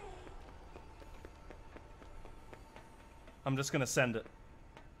 I'm just gonna send it.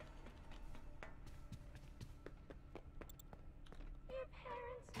 Your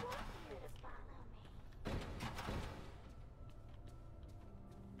parents want you to follow me.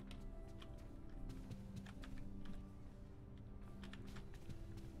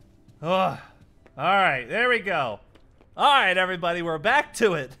 Ugh. Alright, there we go. Alright, everybody, we're back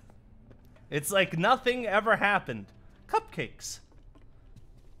to it. It's like nothing ever happened. Cupcakes.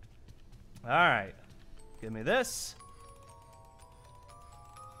 Alright. Give me this.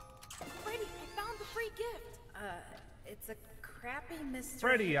 Freddy, I found the free gift. It's a crappy Mr.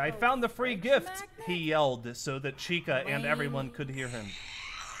 Freddy, I found the free gift, he yelled so that Chica and everyone could hear him. I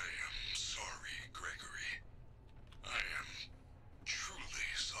am sorry, Gregory. I am truly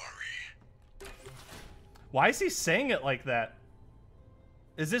sorry. Why is he saying it like that?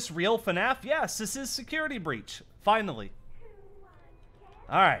 Is this real FNAF? Yes, this is Security Breach. Finally.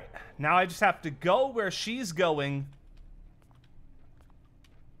 Alright, now I just have to go where she's going.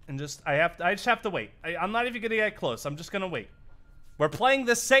 And I just have to wait. I'm not even gonna get close. I'm just gonna wait. We're playing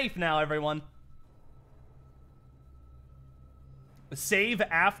this safe now, everyone. Save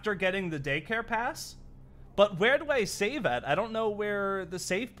after getting the daycare pass? But where do I save at? I don't know where the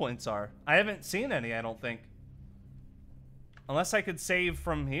save points are. I haven't seen any, I don't think. Unless I could save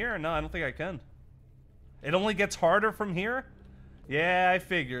from here? No, I don't think I can. It only gets harder from here? Yeah, I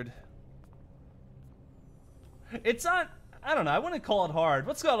figured. It's not... I don't know. I wouldn't call it hard.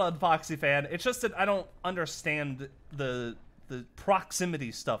 What's going on, Foxy fan? It's just that I don't understand the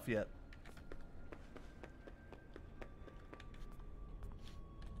proximity stuff yet.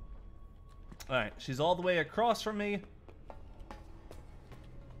 Alright, she's all the way across from me.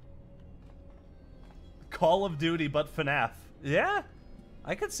 Call of Duty, but FNAF. Yeah,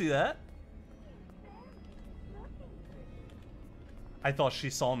 I could see that. I thought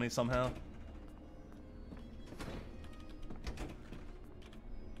she saw me somehow.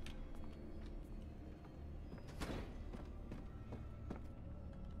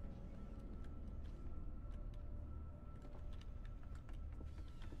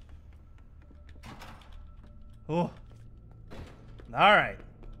 Oh. Alright.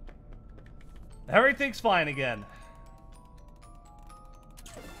 Everything's fine again.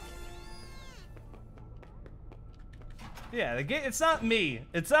 Yeah, the game. It's not me.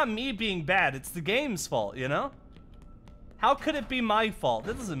 It's not me being bad. It's the game's fault, you know? How could it be my fault?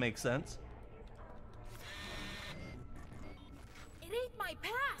 That doesn't make sense. It ate my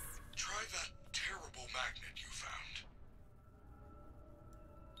pass. Try that terrible magnet you found.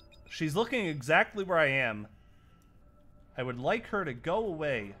 She's looking exactly where I am. I would like her to go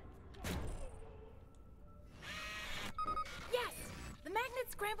away. Yes! The magnet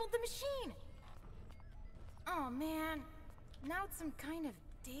scrambled the machine! Oh man, now it's some kind of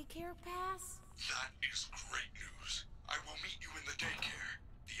daycare pass? That is great news. I will meet you in the daycare.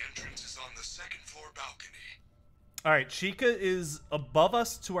 The entrance is on the second floor balcony. Alright, Chica is above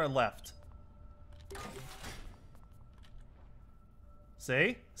us to our left.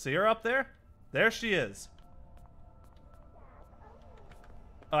 See? See her up there? There she is.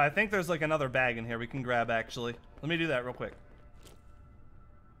 Oh, I think there's like another bag in here we can grab, actually. Let me do that real quick.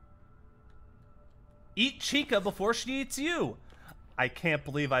 Eat Chica before she eats you. I can't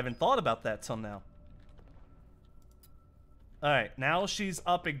believe I haven't thought about that till now. Alright, now she's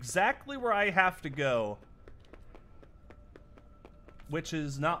up exactly where I have to go. Which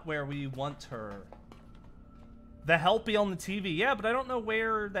is not where we want her. The helpy on the TV. Yeah, but I don't know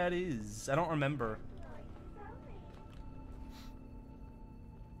where that is. I don't remember.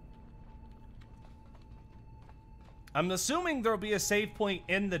 I'm assuming there'll be a save point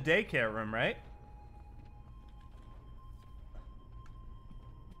in the daycare room, right?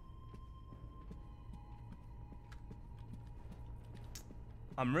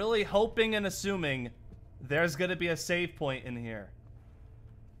 I'm really hoping and assuming there's gonna be a save point in here.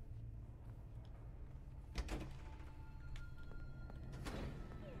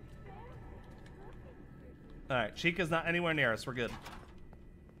 Alright, Chica's not anywhere near us. We're good.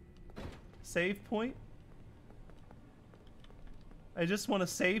 Save point? I just want a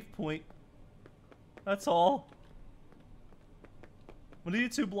save point. That's all. What are you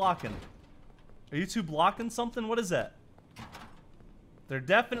two blocking? Are you two blocking something? What is that? They're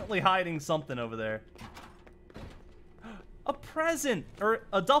definitely hiding something over there. A present! Or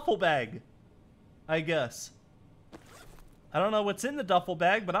a duffel bag, I guess. I don't know what's in the duffel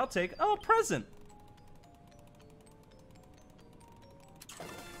bag, but I'll take... Oh, a present!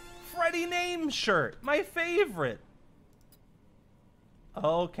 Freddy name shirt! My favorite!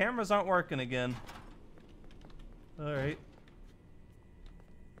 Oh, cameras aren't working again. Alright.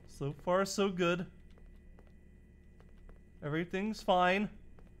 So far, so good. Everything's fine.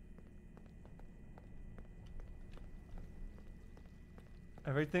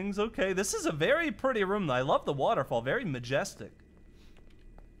 Everything's okay. This is a very pretty room, though. I love the waterfall. Very majestic.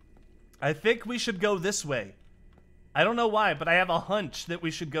 I think we should go this way. I don't know why, but I have a hunch that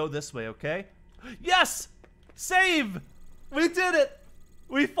we should go this way, okay? Yes! Save! We did it!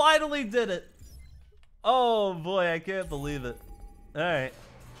 We finally did it! Oh, boy, I can't believe it. Alright.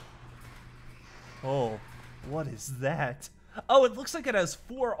 Oh. What is that? Oh, it looks like it has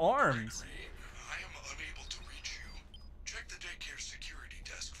 4 arms. I am unable to reach you. Check the daycare security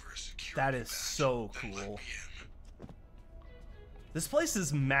desk for a security That is badge, so then let cool. me in. This place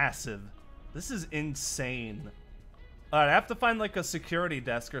is massive. This is insane. Alright, I have to find like a security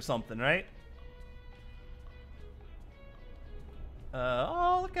desk or something, right?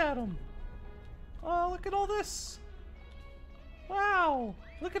 Oh, look at him. Oh, look at all this. Wow,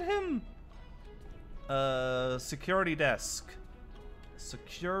 look at him. Security desk.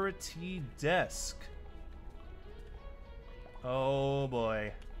 Security desk. Oh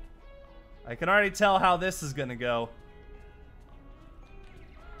boy. I can already tell how this is gonna go.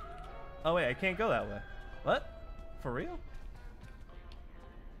 Oh wait, I can't go that way. What? For real?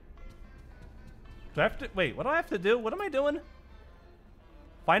 Do I have to, wait, what do I have to do? What am I doing?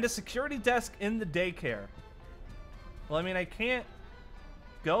 Find a security desk in the daycare. Well, I mean, I can't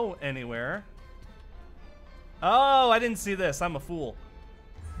go anywhere. Oh, I didn't see this. I'm a fool.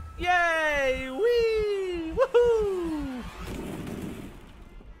 Yay! Whee!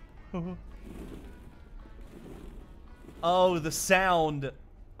 Woohoo! Oh, the sound.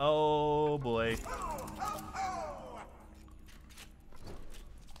 Oh, boy.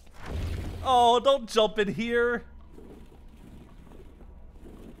 Oh, don't jump in here.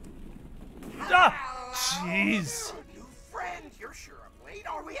 Ah! Jeez. New friend, you're sure I'm late.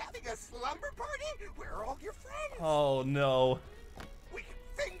 Are we having a slumber party? Where are all your friends? Oh no. We can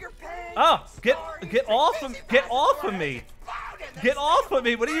finger paint. Oh, get off of me. Get off of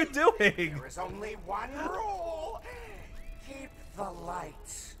me. What are you doing? There is only one rule. Keep the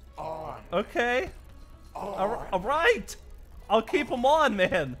lights on. Okay. All right. I'll keep them on,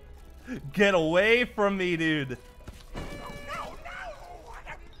 man. Get away from me, dude. No, what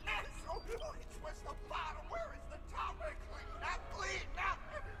a mess. Oh, it's what's the bottom. Where is the top?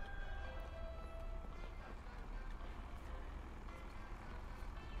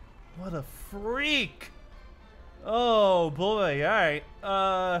 What a freak! Oh boy, alright.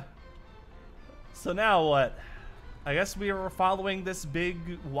 So now what? I guess we were following this big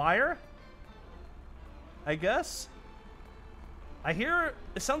wire? I guess? I hear...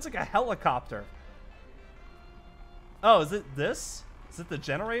 It sounds like a helicopter. Oh, is it this? Is it the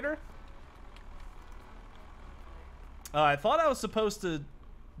generator? I thought I was supposed to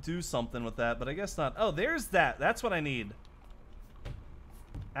do something with that, but I guess not. Oh, there's that. That's what I need.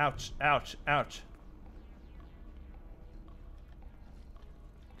 Ouch, ouch, ouch.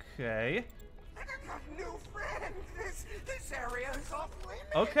 Okay. I got new friends. This area is off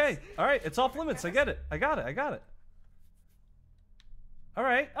limits. Okay. All right. It's off limits. I get it. I got it. I got it. All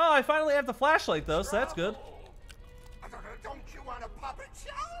right. Oh, I finally have the flashlight, though, so that's good. Don't you want a puppet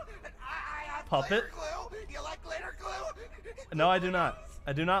show? I have Puppet? glitter glue. You like glitter glue? No, I do not.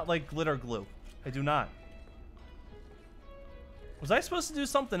 I do not like glitter glue. I do not. Was I supposed to do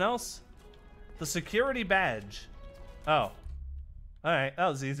something else? The security badge. Oh. Alright, that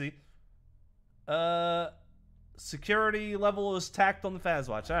was easy. Security level is tacked on the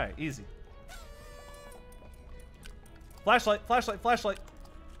Fazwatch. Alright, easy. Flashlight, flashlight, flashlight.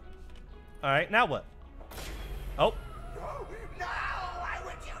 Alright, now what? Oh. No! Why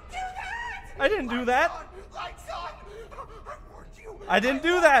would you do that? I didn't do that. Lights on! I warned you. I didn't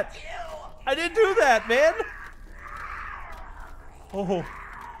do that. I didn't do that, man. Oh.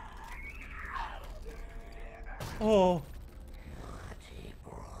 Oh.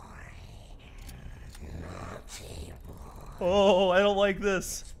 Oh, I don't like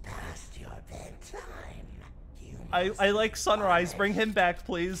this. Past your bedtime. I like Sunrise. Bring him back,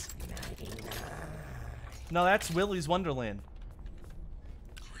 please. No, that's Willy's Wonderland.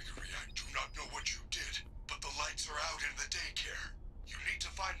 Gregory, I do not know what you did, but the lights are out in the daycare. You need to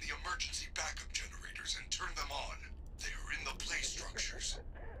find the emergency backup generators and turn them on. They are in the play structures.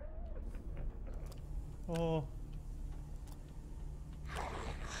 Oh.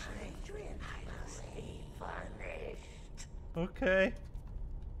 Okay.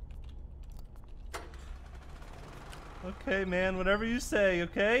 Okay, man, whatever you say,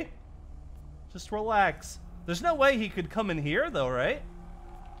 okay? Just relax. There's no way he could come in here, though, right?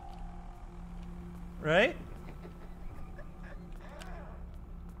 Right?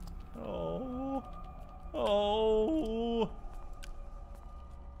 Oh. Oh.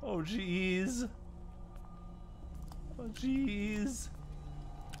 Oh, jeez. Oh, jeez.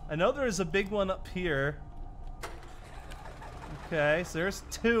 I know there's a big one up here. Okay, so there's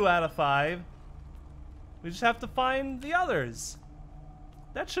 2 out of 5. We just have to find the others.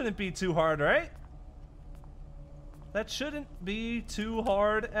 That shouldn't be too hard, right? That shouldn't be too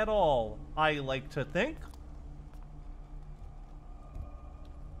hard at all, I like to think.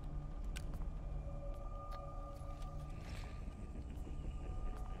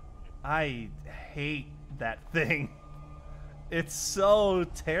 I hate that thing. It's so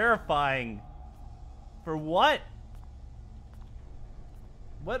terrifying. For what?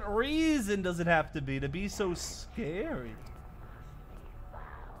 What reason does it have to be so scary?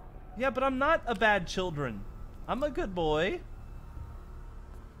 Yeah, but I'm not a bad children. I'm a good boy.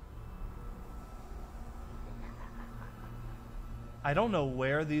 I don't know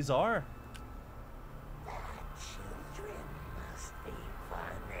where these are.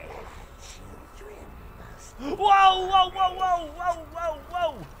 Whoa, whoa, whoa, whoa, whoa, whoa,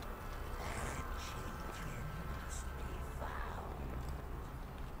 whoa!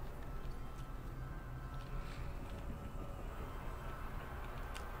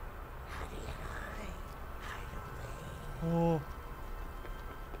 Oh.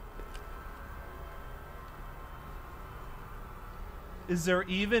 Is there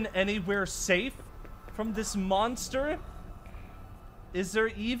even anywhere safe from this monster? Is there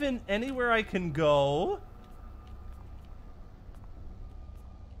even anywhere I can go?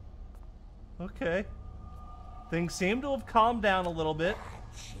 Okay. Things seem to have calmed down a little bit.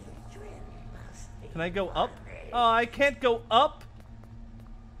 Can I go up? Oh, I can't go up.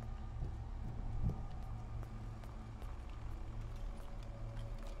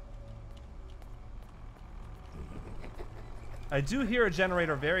 I do hear a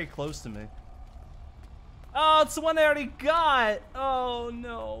generator very close to me. Oh, it's the one I already got. Oh,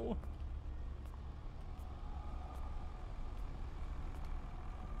 no.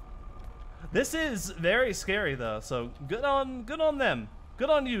 This is very scary, though, so good on them. Good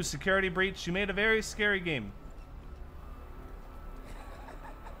on you, Security Breach. You made a very scary game.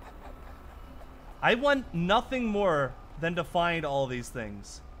 I want nothing more than to find all these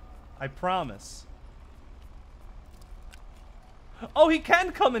things. I promise. Oh, he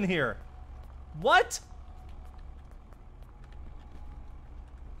can come in here. What?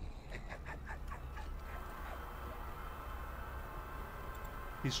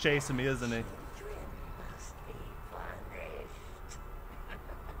 He's chasing me, isn't he?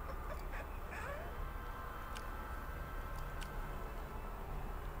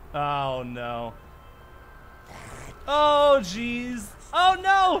 Oh no. Oh jeez. Oh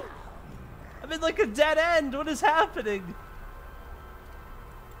no! I'm in like a dead end. What is happening?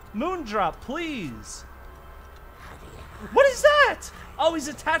 Moondrop, please. What is that? Oh, he's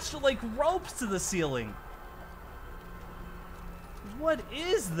attached to like ropes to the ceiling. What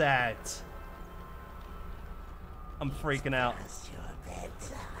is that? I'm freaking out.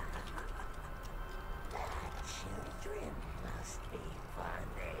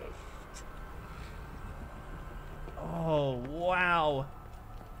 Oh, wow.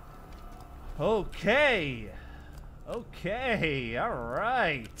 Okay. Okay. All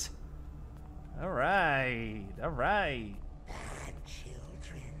right. All right. All right. Bad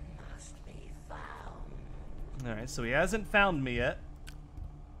children must be found. All right, so he hasn't found me yet.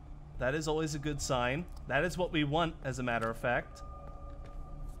 That is always a good sign. That is what we want, as a matter of fact.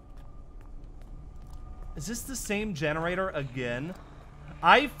 Is this the same generator again?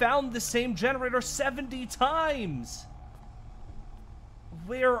 I found the same generator 70 times!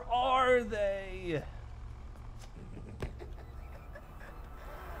 Where are they?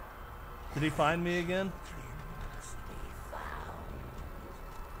 Did he find me again?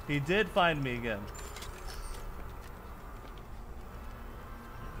 He did find me again.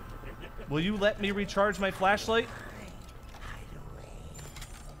 Will you let me recharge my flashlight?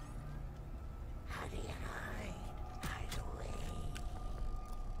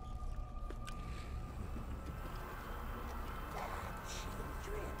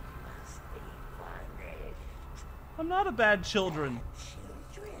 I'm not a bad children.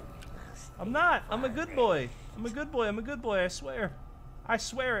 I'm not. I'm a good boy. I'm a good boy. I'm a good boy. I swear. I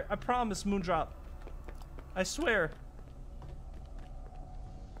swear it. I promise, Moondrop. I swear.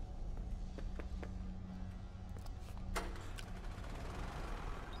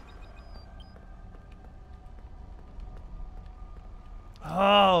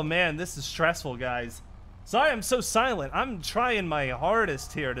 Oh man, this is stressful, guys. Sorry I'm so silent. I'm trying my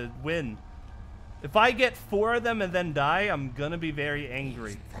hardest here to win. If I get 4 of them and then die, I'm gonna be very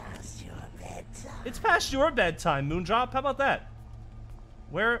angry. It's past your bedtime, Moondrop. How about that?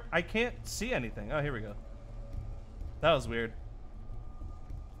 Where? I can't see anything. Oh, here we go. That was weird.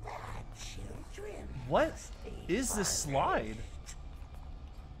 What is this slide?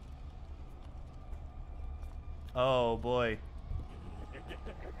 Oh, boy.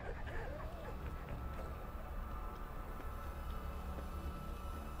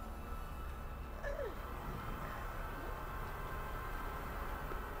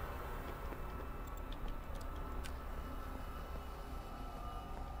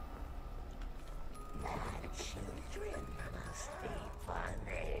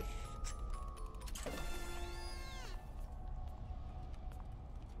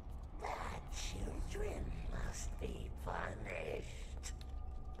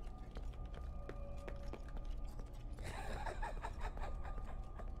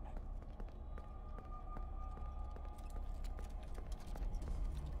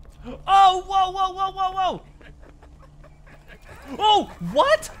 Oh, whoa, whoa, whoa, whoa, whoa! Oh,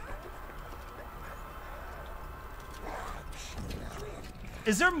 what?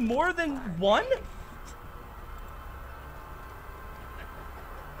 Is there more than one?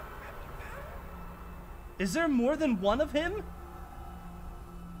 Is there more than one of him?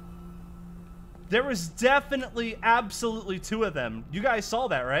 There was definitely, absolutely 2 of them. You guys saw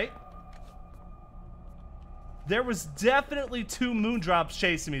that, right? There was definitely 2 Moondrops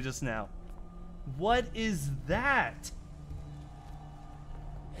chasing me just now. What is that?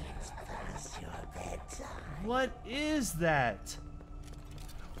 It's past your bedtime. What is that?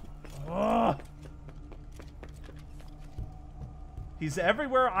 Ugh. He's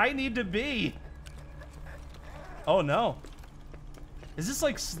everywhere I need to be. Oh no. Is this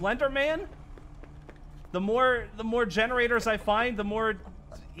like Slender Man? The more generators I find, the more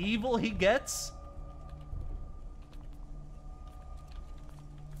evil he gets?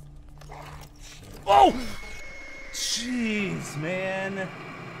 Oh! Jeez, man.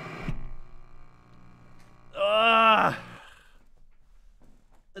 Ugh.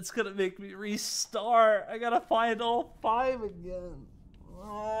 It's gonna make me restart. I gotta find all 5 again.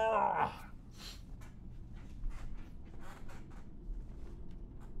 Ugh.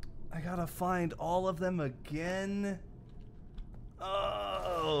 I gotta find all of them again.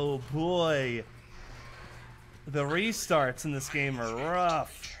 Oh boy. The restarts in this game are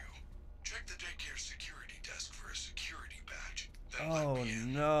rough. Check the daycare security desk for a security badge. Then Oh let me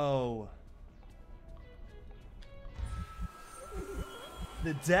in. no.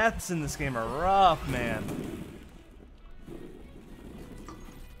 The deaths in this game are rough, man.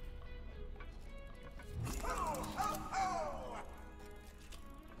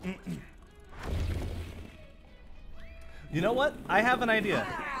 You know what? I have an idea.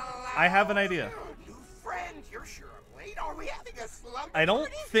 I have an idea. New friend, you're sure I'm late. Are we having a slumber I don't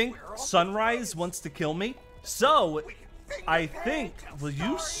party? think We're all Sunrise wants to kill me, so We can sing I the think tale, will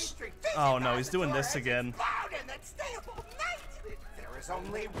tell you? stories, drink fizzy Oh no, he's bars doing until our this heads again. explode, and then stay up all night. There is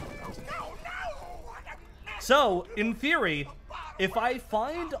only no. So in theory, if I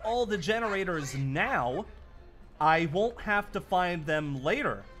find all the generators now, I won't have to find them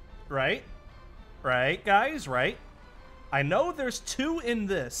later, right? Right, guys, right? I know there's 2 in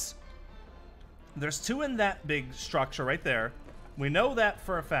this. There's 2 in that big structure right there. We know that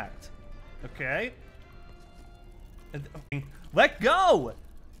for a fact. Okay? Let go!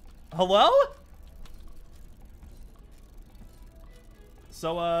 Hello?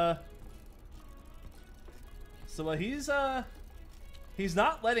 So, he's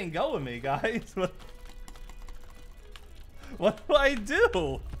not letting go of me, guys. What do I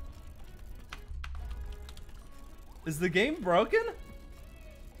do? Is the game broken?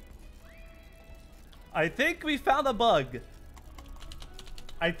 I think we found a bug.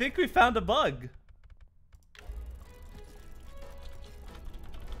 I think we found a bug.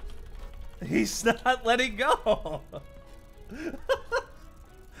 He's not letting go.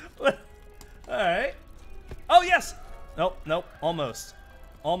 Alright. Oh, yes! Nope, nope. Almost.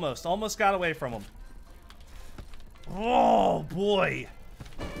 Almost got away from him. Oh, boy.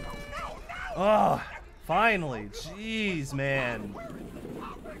 Oh, finally. Jeez, man.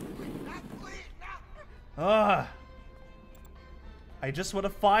 I just want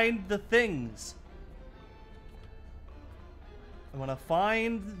to find the things. I want to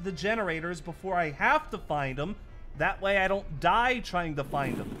find the generators before I have to find them. That way I don't die trying to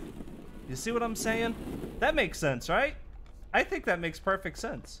find them. You see what I'm saying? That makes sense, right? I think that makes perfect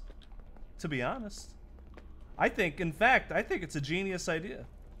sense, to be honest. In fact, I think it's a genius idea.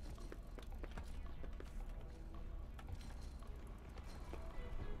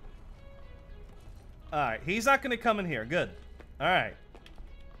 Alright, he's not going to come in here. Good. Alright.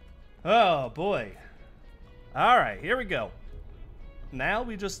 Oh, boy. Alright, here we go. Now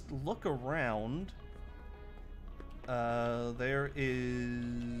we just look around. There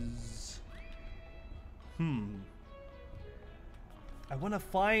is... I want to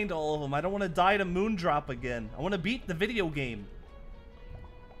find all of them. I don't want to die to Moondrop again. I want to beat the video game.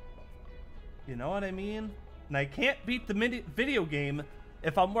 You know what I mean? And I can't beat the video game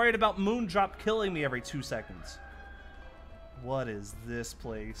if I'm worried about Moondrop killing me every 2 seconds. What is this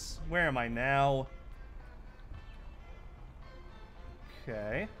place? Where am I now?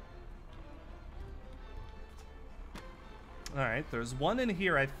 Okay. Alright, there's one in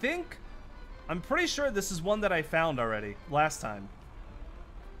here. I'm pretty sure this is one that I found already last time.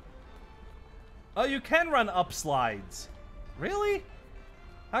 Oh, you can run up slides. Really?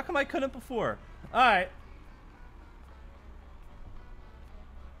 How come I couldn't before? Alright.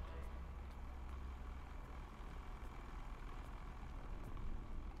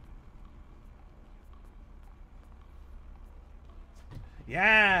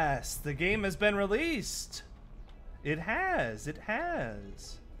 Yes, the game has been released. It has.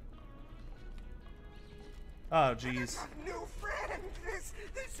 Oh, jeez. New friend, this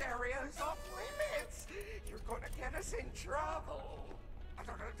area is off limits. You're gonna get us in trouble.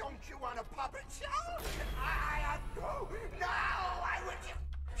 Don't you want a puppet show? No, why would you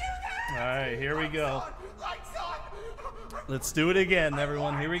do that? All right, here we go. Lights on. Let's do it again,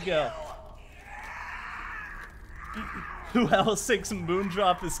 everyone. Here we go. Who else thinks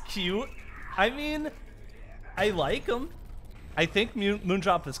Moondrop is cute? I mean, I like him. I think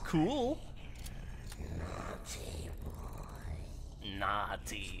Moondrop is cool.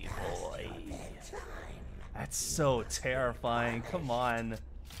 Naughty boy. That's so terrifying. Come on.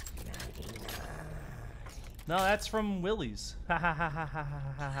 No, that's from Willie's. Ha ha ha ha ha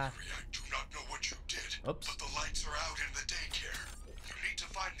ha ha. I do not know what you did, Oops. but the lights are out in the daycare. You need to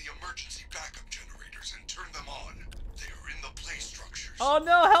find the emergency backup generators and turn them on. They are in the play structures. Oh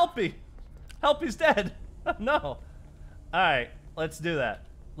no, Helpy! Helpy's dead. No. Alright, let's do that.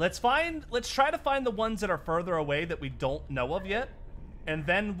 Let's try to find the ones that are further away that we don't know of yet. And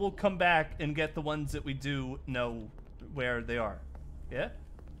then we'll come back and get the ones that we do know where they are. Yeah?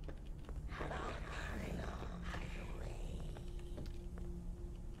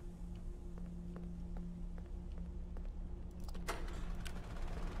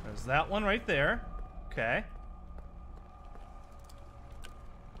 There's that one right there. Okay.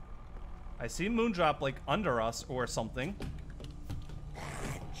 I see Moondrop like under us or something.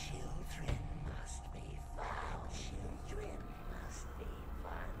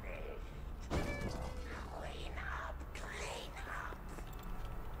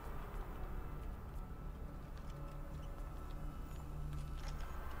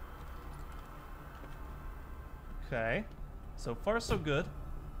 Okay. So far, so good.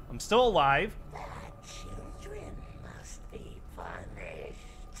 I'm still alive. Children must be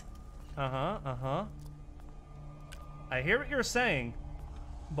punished. Uh-huh. I hear what you're saying,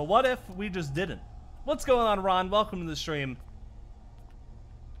 but what if we just didn't? What's going on, Ron? Welcome to the stream.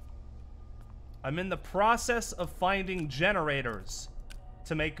 I'm in the process of finding generators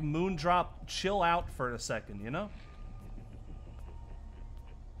to make Moondrop chill out for a second, you know?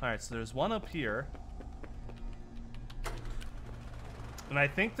 Alright, so there's one up here. And I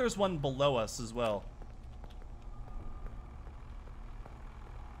think there's one below us as well.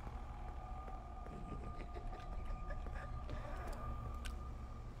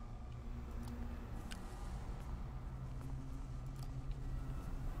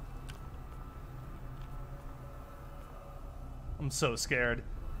 I'm so scared.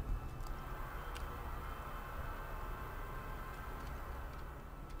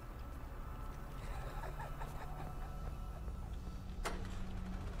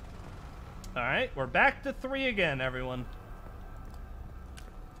 Alright, we're back to 3 again, everyone.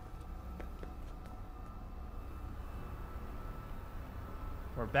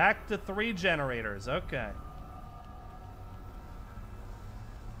 We're back to 3 generators, okay.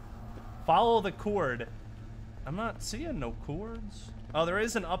 Follow the cord. I'm not seeing no cords. Oh, there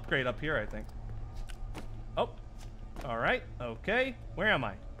is an upgrade up here, I think. Oh. Alright, okay. Where am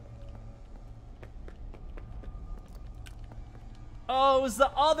I? Oh, it was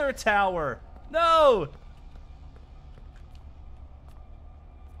the other tower. No!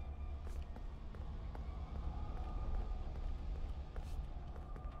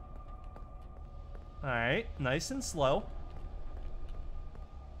 Alright, nice and slow.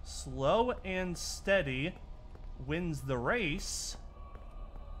 Slow and steady wins the race.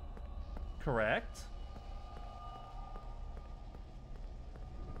 Correct.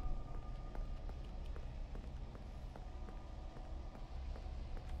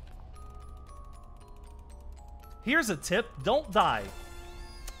 Here's a tip, don't die.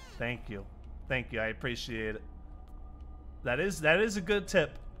 Thank you. Thank you, I appreciate it. That is a good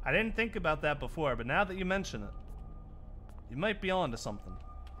tip. I didn't think about that before, but now that you mention it, you might be onto something.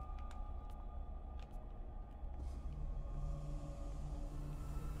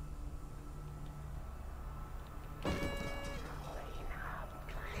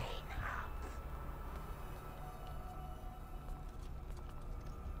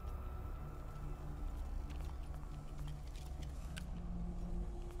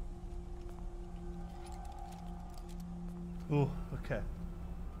 Ooh, okay.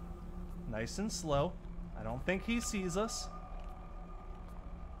 Nice and slow. I don't think he sees us.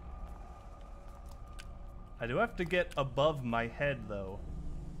 I do have to get above my head, though.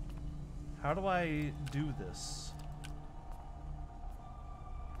 How do I do this?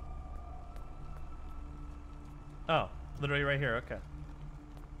 Oh, literally right here, okay.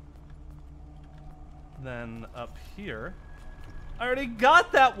 Then up here. I already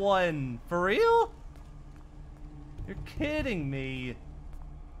got that one! For real? You're kidding me.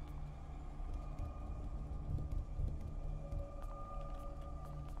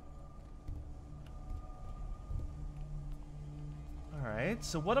 Alright,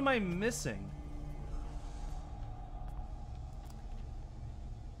 so what am I missing?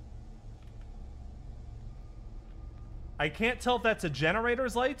 I can't tell if that's a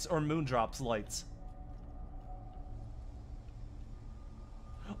generator's lights or Moondrop's lights.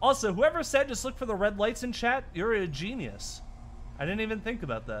 Also, whoever said just look for the red lights in chat, you're a genius. I didn't even think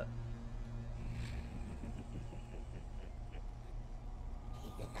about that.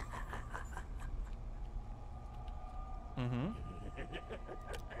 Mm-hmm.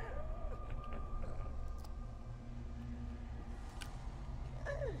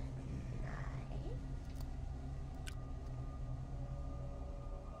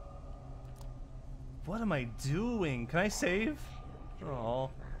 What am I doing? Can I save? Oh.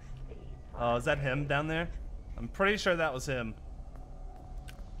 Oh, is that him down there? I'm pretty sure that was him.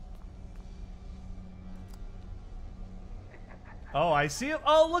 Oh, I see him.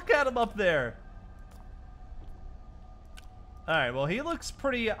 Oh, look at him up there. Alright, well, he looks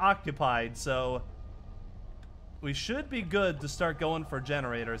pretty occupied, so we should be good to start going for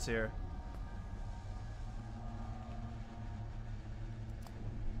generators here.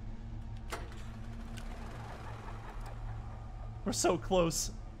 We're so close.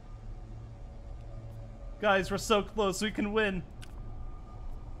 Guys, we're so close. We can win.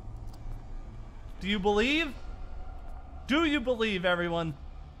 Do you believe? Do you believe, everyone?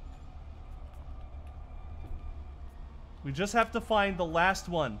 We just have to find the last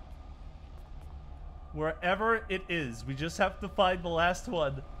one. Wherever it is, we just have to find the last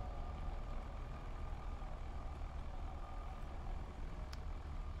one.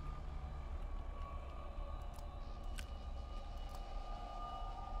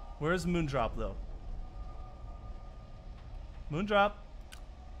 Where's Moondrop, though? Moondrop.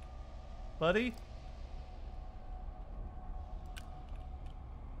 Buddy?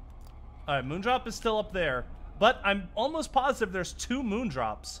 Alright, Moondrop is still up there. But I'm almost positive there's 2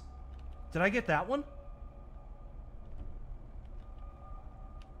 Moondrops. Did I get that one?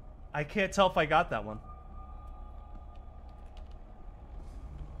 I can't tell if I got that one.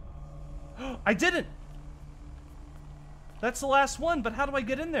 I didn't! That's the last one, but how do I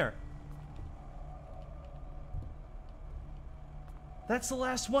get in there? That's the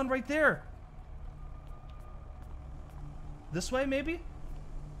last one right there. This way, maybe?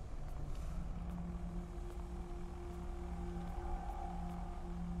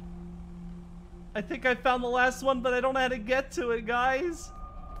 I think I found the last one, but I don't know how to get to it, guys.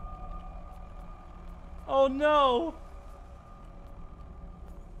 Oh no!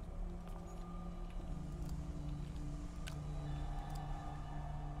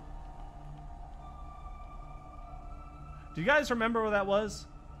 Do you guys remember where that was?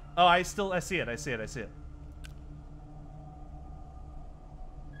 Oh, I see it, I see it.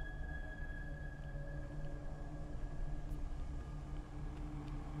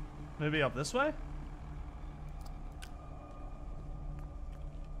 Maybe up this way?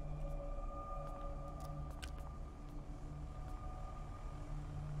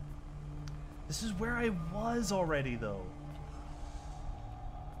 This is where I was already, though.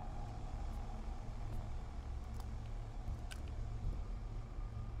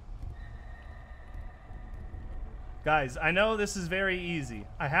 Guys, I know this is very easy.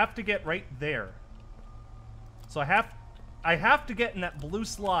 I have to get right there. So I have to get in that blue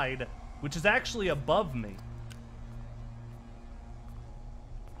slide, which is actually above me.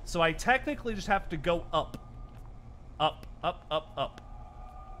 So I technically just have to go up. Up, up, up, up.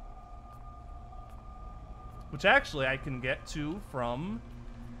 Which actually I can get to from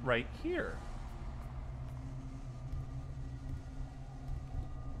right here.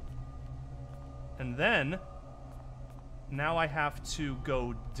 And then, now I have to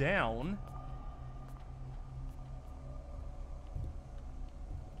go down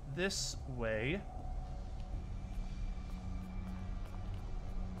this way.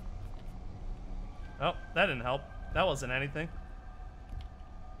 Oh, that didn't help. That wasn't anything.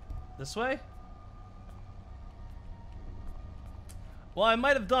 This way? Well, I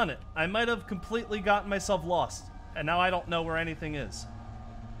might have done it. I might have completely gotten myself lost. And now I don't know where anything is.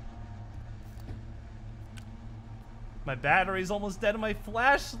 My battery's almost dead on my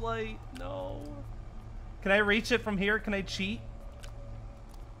flashlight. No. Can I reach it from here? Can I cheat?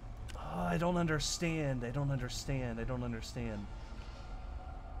 Oh, I don't understand. I don't understand. I don't understand.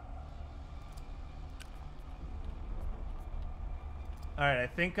 Alright, I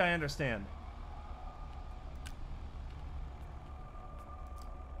think I understand.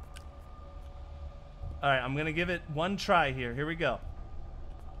 Alright, I'm gonna give it one try here. Here we go.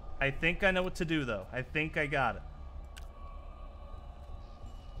 I think I know what to do, though. I think I got it.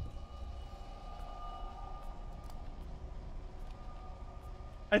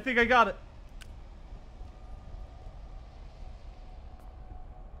 I think I got it.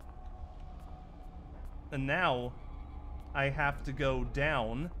 And now I have to go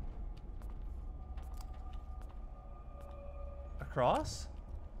down across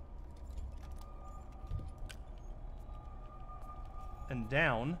and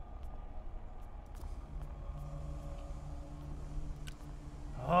down.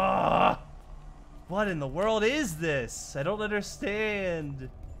 Ah! What in the world is this? I don't understand.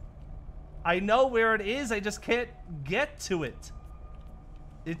 I know where it is, I just can't get to it.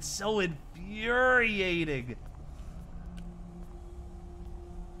 It's so infuriating.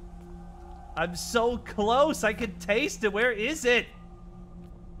 I'm so close, I can taste it. Where is it?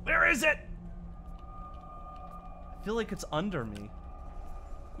 Where is it? I feel like it's under me.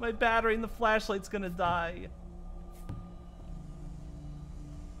 My battery and the flashlight's gonna die.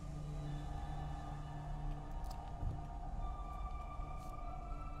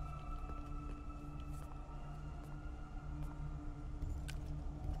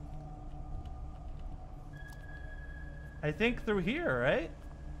 I think through here, right?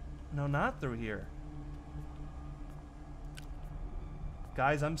 No, not through here.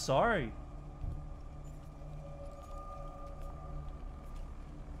 Guys, I'm sorry.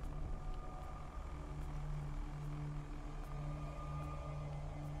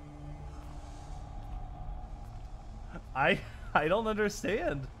 I don't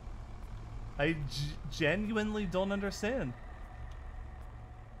understand. I genuinely don't understand.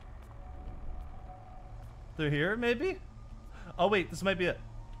 Through here, maybe? Oh wait, this might be it.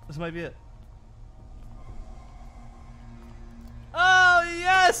 This might be it. Oh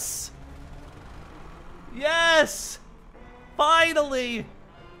yes! Yes! Finally!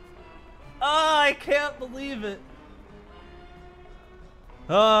 Ah, I can't believe it.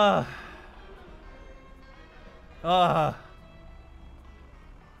 I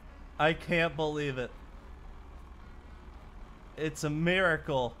can't believe it. It's a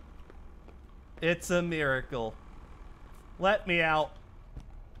miracle. It's a miracle. Let me out.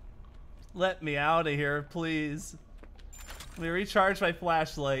 Let me out of here, please. Let me recharge my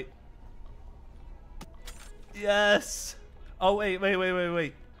flashlight. Yes. Oh, wait.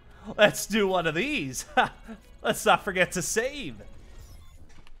 Let's do one of these. Let's not forget to save.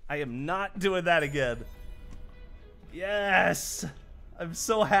 I am not doing that again. Yes. I'm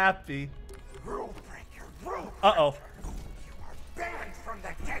so happy. Rule breaker, rule Uh-oh. breaker. You are banned from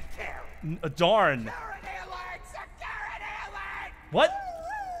the daycare. Darn. Security alert! Security alert! What?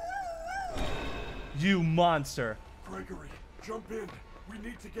 You monster. Gregory, jump in. We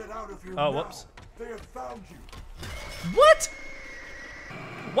need to get out of here Oh, now. whoops. They have found you. What?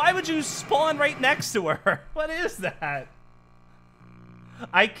 Why would you spawn right next to her? What is that?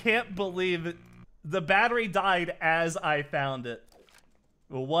 I can't believe it. The battery died as I found it.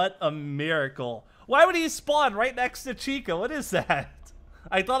 What a miracle. Why would he spawn right next to Chica? What is that?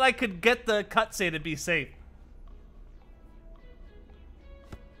 I thought I could get the cutscene and be safe.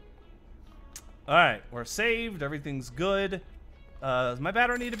 Alright, we're saved. Everything's good. Does my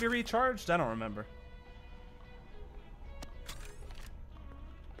battery need to be recharged? I don't remember.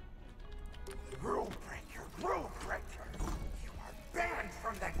 Rule breaker, rule breaker. You are banned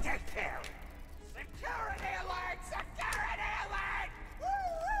from the daycare. Security alert! Security alert!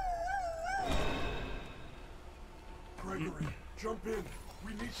 Gregory, jump in.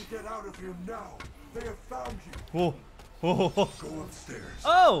 We need to get out of here now. They have found you. Whoa. Whoa. Go upstairs.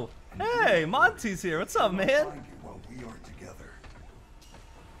 Oh, hey, Monty's here. What's up, man? Find you while we are together.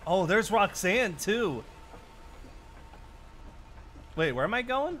 Oh, there's Roxanne, too. Wait, where am I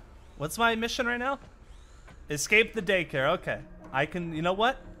going? What's my mission right now? Escape the daycare. Okay. I can, you know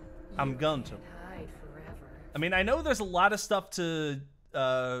what? I'm going to. Hide forever. I mean, I know there's a lot of stuff to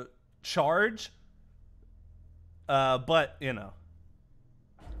charge. But, you know.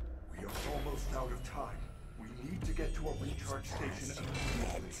 We are almost out of time. We need to get to a recharge station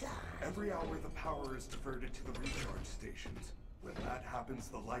immediately. Every hour the power is diverted to the recharge stations. When that happens,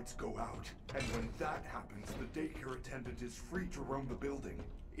 the lights go out. And when that happens, the daycare attendant is free to roam the building.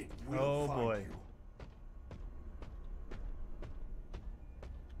 It will find boy.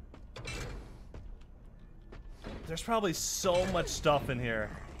 you. There's probably so much stuff in here.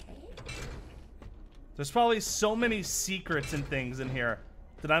 There's probably so many secrets and things in here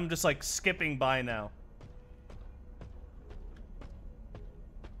that I'm just like skipping by now.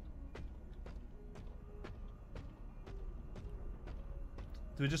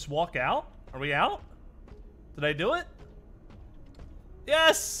 Do we just walk out? Are we out? Did I do it?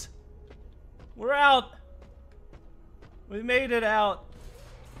 Yes! We're out! We made it out.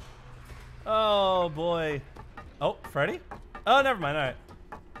 Oh boy. Oh, Freddy? Oh, never mind, alright.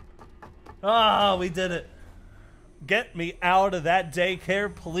 Oh, we did it. Get me out of that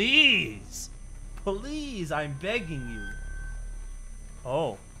daycare, please. Please, I'm begging you.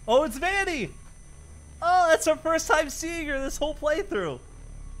 Oh. Oh, it's Vanny! Oh, that's our first time seeing her this whole playthrough.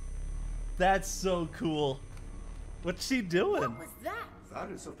 That's so cool. What's she doing? What was that?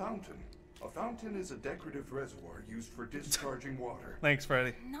 That is a fountain. A fountain is a decorative reservoir used for discharging water. Thanks,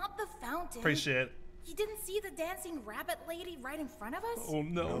 Freddy. Not the fountain. Appreciate it. You didn't see the dancing rabbit lady right in front of us? Oh,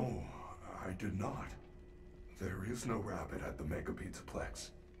 no. No, I did not. There is no rabbit at the Mega Pizzaplex.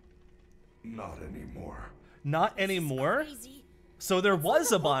 Not anymore. Not anymore? Crazy. So there was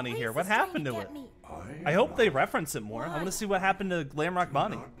The a whole Bonnie place here. is What trying happened to get it? me. I hope they reference it more. I want to see what happened to Glam Rock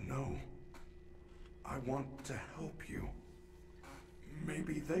Bonnie. No. I want to help you.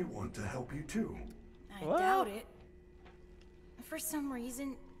 Maybe they want to help you too. I What? doubt it. For some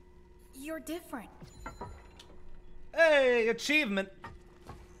reason, you're different. Hey, achievement.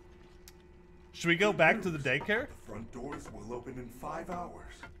 Should we go back to the daycare? The front doors will open in 5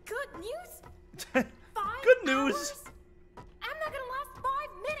 hours. Good news? Good news. Hours? I'm not gonna last 5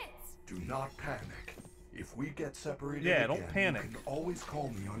 minutes. Do not panic. If we get separated Yeah, again, don't panic. you can always call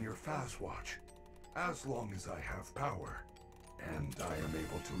me on your fast watch. As long as I have power. And I am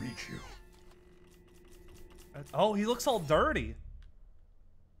able to reach you. Oh, he looks all dirty.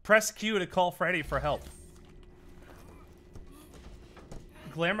 Press Q to call Freddy for help.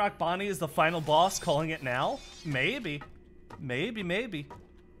 Glamrock Bonnie is the final boss, calling it now? Maybe. Maybe.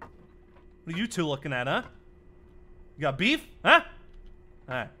 What are you two looking at, huh? You got beef? Huh?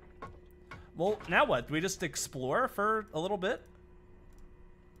 Alright. Well, now what? Do we just explore for a little bit?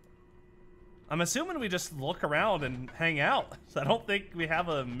 I'm assuming we just look around and hang out. I don't think we have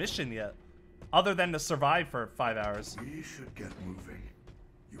a mission yet, other than to survive for 5 hours. We should get moving.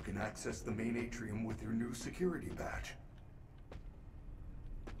 You can access the main atrium with your new security badge.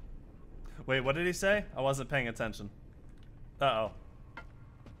 Wait, what did he say? I wasn't paying attention. Uh-oh.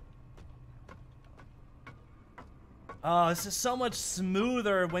 Oh, this is so much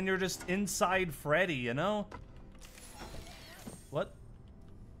smoother when you're just inside Freddy, you know? What?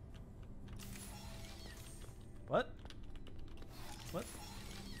 What? What?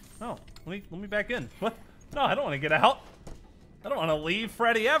 No, let me back in. What? No, I don't want to get out. I don't want to leave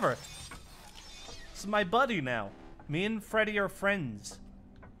Freddy ever. This is my buddy now. Me and Freddy are friends.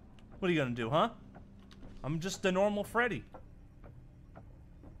 What are you gonna do, huh? I'm just a normal Freddy.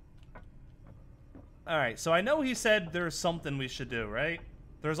 Alright, so I know he said there's something we should do, right?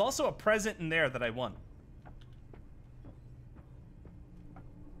 There's also a present in there that I won.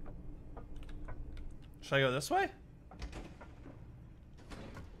 Should I go this way?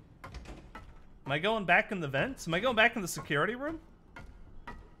 Am I going back in the vents? Am I going back in the security room?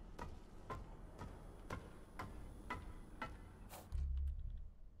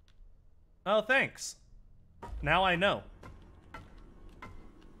 Oh, thanks. Now I know.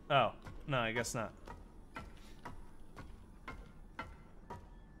 Oh, no, I guess not.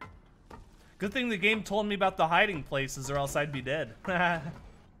 Good thing the game told me about the hiding places, or else I'd be dead. I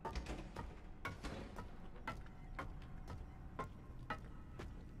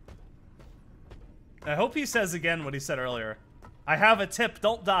hope he says again what he said earlier. I have a tip,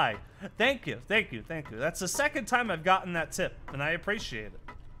 don't die. Thank you, thank you, thank you. That's the second time I've gotten that tip, and I appreciate it.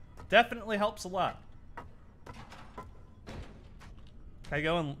 Definitely helps a lot. Can I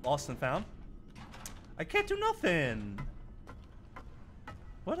go in Lost and Found? I can't do nothing.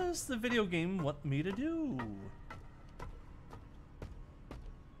 What does the video game want me to do?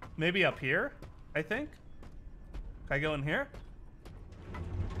 Maybe up here, I think? Can I go in here?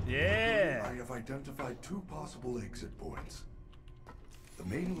 Yeah. I have identified 2 possible exit points. The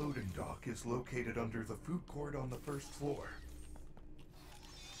main loading dock is located under the food court on the 1st floor.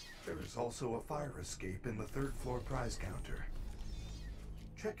 There is also a fire escape in the 3rd floor prize counter.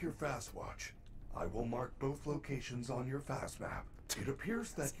 Check your fast watch. I will mark both locations on your fast map. It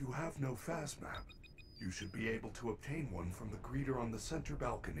appears that you have no fast map. You should be able to obtain one from the greeter on the center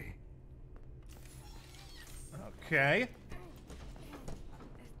balcony. Okay.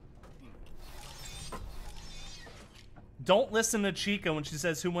 Don't listen to Chica when she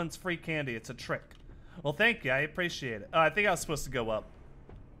says who wants free candy. It's a trick. Well, thank you. I appreciate it. Oh, I think I was supposed to go up.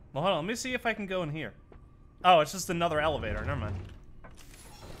 Well, hold on. Let me see if I can go in here. Oh, it's just another elevator. Never mind.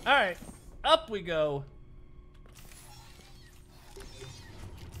 All right. Up we go.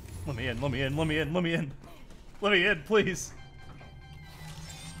 Let me in, let me in, let me in, let me in. Let me in, please.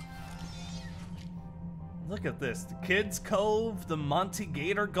 Look at this. The Kids Cove, the Monty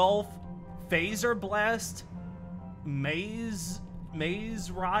Gator Gulf, Phaser Blast, Maze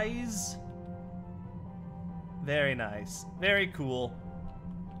Rise. Very nice. Very cool.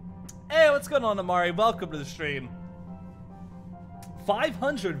 Hey, what's going on, Amari? Welcome to the stream.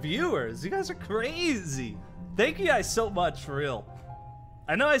 500 viewers. You guys are crazy. Thank you guys so much, for real.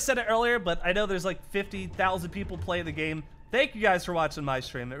 I know I said it earlier, but I know there's like 50,000 people play the game. Thank you guys for watching my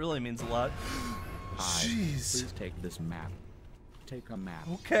stream. It really means a lot. Jeez. Please take this map. Take a map.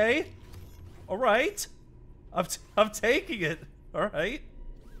 Okay. All right. I'm taking it. All right.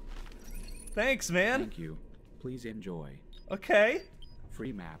 Thanks, man. Thank you. Please enjoy. Okay.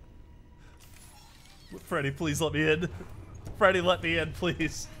 Free map. Freddy, please let me in. Freddy, let me in,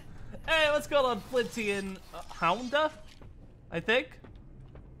 please. Hey, what's going on, Flinty and Hounda? I think.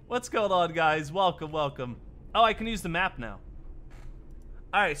 What's going on, guys? Welcome, welcome. Oh, I can use the map now.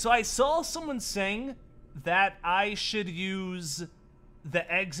 Alright, so I saw someone saying that I should use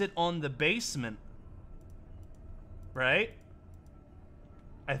the exit on the basement. Right?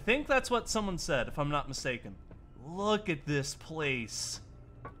 I think that's what someone said, if I'm not mistaken. Look at this place.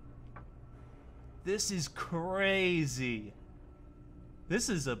 This is crazy. This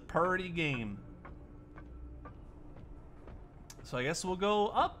is a purty game. So I guess we'll go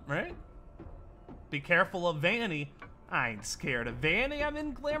up, right? Be careful of Vanny. I ain't scared of Vanny. I'm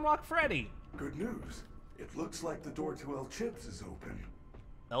in Glamrock Freddy. Good news. It looks like the door to El Chips is open.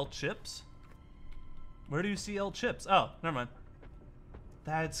 El Chips? Where do you see El Chips? Oh, never mind.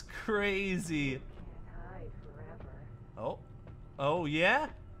 That's crazy. Oh. Oh, yeah?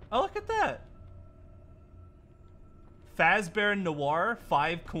 Oh, look at that. Fazbear Noir,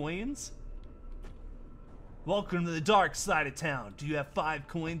 5 coins. Welcome to the dark side of town. Do you have 5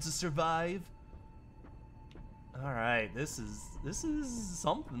 coins to survive? All right, this is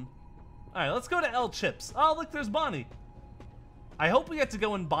something. Alright, let's go to El Chips. Oh, look, there's Bonnie. I hope we get to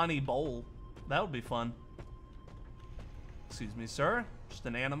go in Bonnie Bowl. That would be fun. Excuse me, sir. Just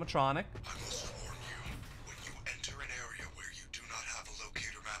an animatronic. I must warn you, when you enter an area where you do not have a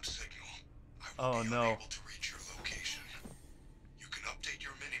locator map signal, I will be unable to reach your location. You can update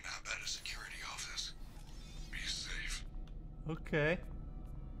your minimap at a security office. Be safe. Okay.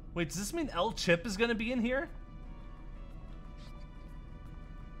 Wait, does this mean El Chip is gonna be in here?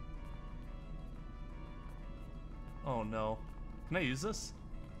 Oh no. Can I use this?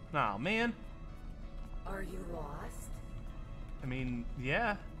 Nah, man. Are you lost? I mean,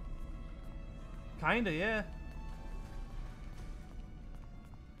 yeah. Kinda, yeah.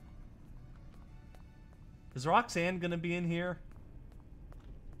 Is Roxanne gonna be in here?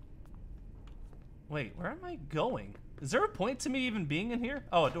 Wait, where am I going? Is there a point to me even being in here?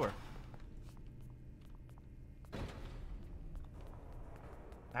 Oh, a door.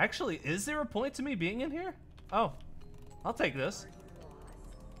 Actually, is there a point to me being in here? Oh, I'll take this.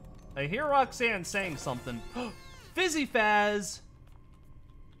 I hear Roxanne saying something. Fizzy Fazz!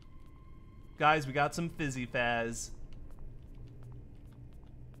 Guys, we got some Fizzy Fazz.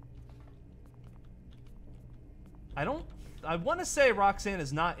 I want to say Roxanne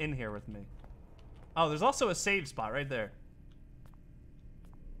is not in here with me. Oh, there's also a save spot right there.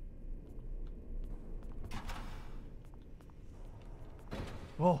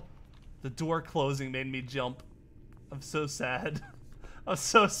 Whoa, the door closing made me jump. I'm so sad. I'm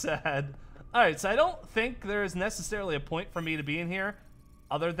so sad. Alright, so I don't think there is necessarily a point for me to be in here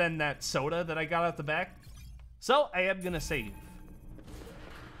other than that soda that I got out the back. So, I am gonna save.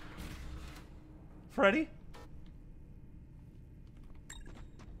 Freddy?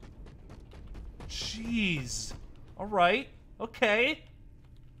 Jeez. Alright. Okay.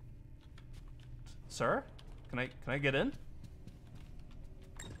 Sir? Can I get in?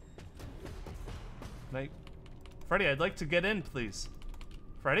 Freddy, I'd like to get in, please.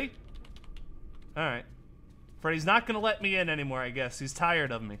 Freddy? Alright. Freddy's not gonna let me in anymore, I guess. He's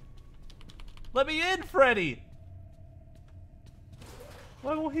tired of me. Let me in, Freddy!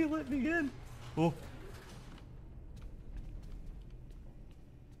 Why won't he let me in? Oh.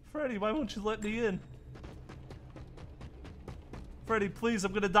 Freddy, why won't you let me in? Freddy, please,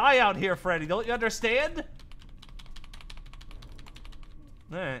 I'm gonna die out here, Freddy. Don't you understand?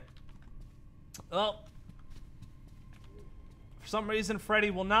 Alright. Well, for some reason, Freddy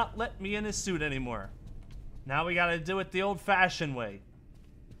will not let me in his suit anymore. Now we gotta do it the old-fashioned way.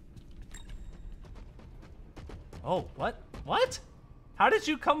 Oh, what? What? How did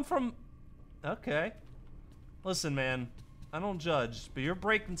you come from... Okay. Listen, man. I don't judge, but you're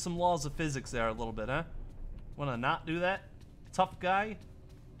breaking some laws of physics there a little bit, huh? Wanna not do that? Tough guy?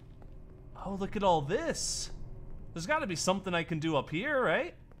 Oh, look at all this. There's gotta be something I can do up here,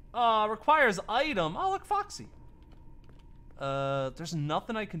 right? Requires item. Oh, look, Foxy. There's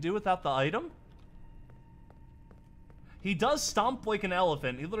nothing I can do without the item? He does stomp like an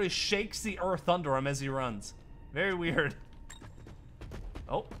elephant. He literally shakes the earth under him as he runs. Very weird.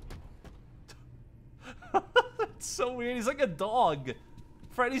 Oh. That's so weird. He's like a dog.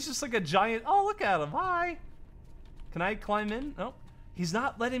 Freddy's just like a giant... Oh, look at him. Hi. Can I climb in? No. He's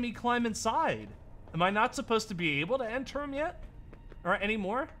not letting me climb inside. Am I not supposed to be able to enter him yet? Or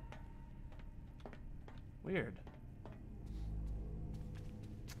anymore? Weird.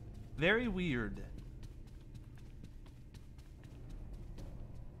 Very weird.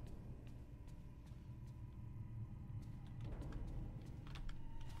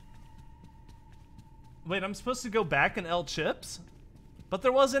 Wait, I'm supposed to go back in El Chips? But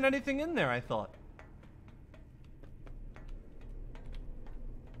there wasn't anything in there, I thought.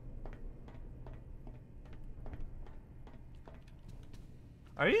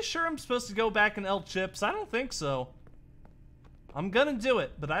 Are you sure I'm supposed to go back in El Chips? I don't think so. I'm gonna do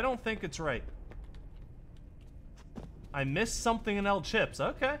it, but I don't think it's right. I missed something in El Chips.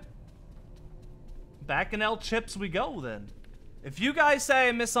 Okay. Back in El Chips we go, then. If you guys say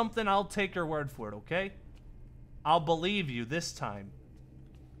I missed something, I'll take your word for it, okay? I'll believe you this time.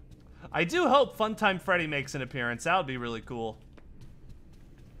 I do hope Funtime Freddy makes an appearance. That would be really cool.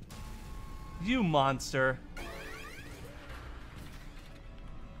 You monster.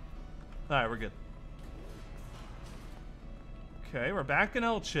 Alright, we're good. Okay, we're back in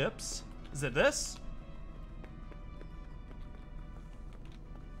El Chips. Is it this?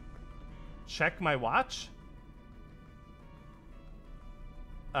 Check my watch?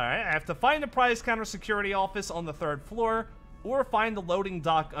 Alright, I have to find the prize counter security office on the 3rd floor, or find the loading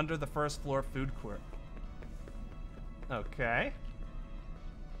dock under the 1st floor food court. Okay.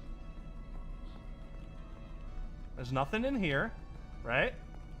 There's nothing in here, right?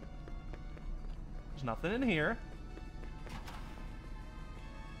 There's nothing in here.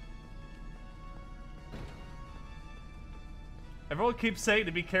 Everyone keeps saying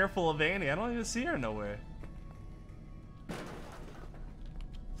to be careful of Annie. I don't even see her nowhere.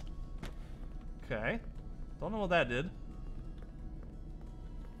 Okay. Don't know what that did.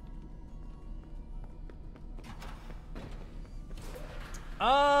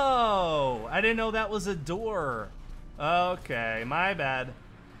 Oh, I didn't know that was a door. Okay, my bad.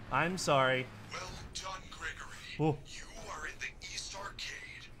 I'm sorry. Well done, Gregory. Oh. You are in the East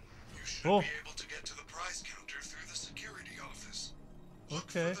Arcade. You should Oh. be able to get to the prize counter through the security office. Look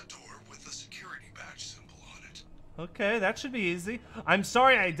Okay. for the door with the security badge symbol on it. Okay, that should be easy. I'm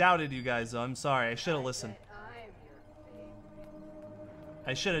sorry I doubted you guys, though. I'm sorry. I should have listened.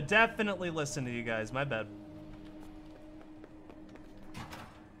 I should have definitely listened to you guys. My bad.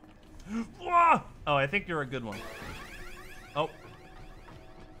 Ah! Oh, I think you're a good one. Oh.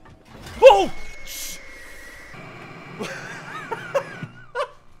 Whoa!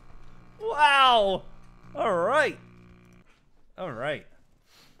 Wow! All right. All right.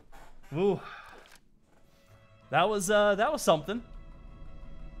 Ooh. That was something.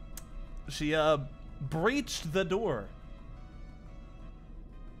 She breached the door.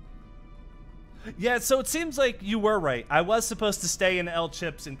 Yeah, so it seems like you were right. I was supposed to stay in L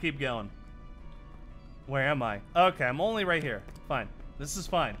chips and keep going. Where am I? Okay, I'm only right here. Fine. This is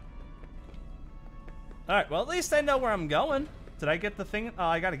fine. Alright, well, at least I know where I'm going. Did I get the thing? Oh,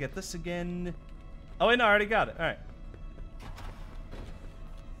 I gotta get this again. Oh, wait, no, I already got it. Alright.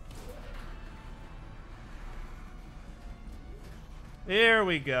 Here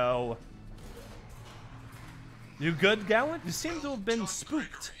we go. You good, Gallant? You seem to have been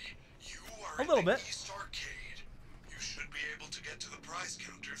spooked. A little bit. East Arcade. You should be able to get to the prize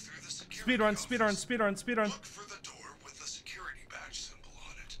counter through the security Speedrun, office. speedrun, speedrun, speedrun. Look for the door with the security badge symbol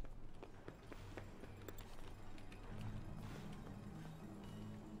on it.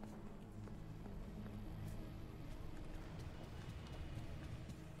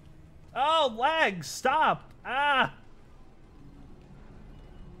 Oh, lag! Stop! Ah!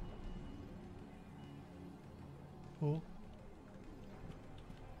 Oh.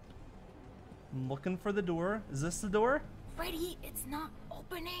 I'm looking for the door. Is this the door? Freddy, it's not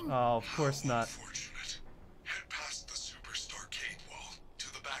opening. Oh, of course not. Unfortunate. Head past the Superstarcade wall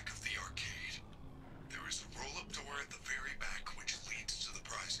to the back of the arcade. There is a roll-up door at the very back which leads to the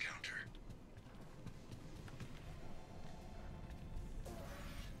prize counter.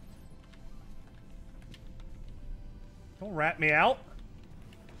 Don't rat me out.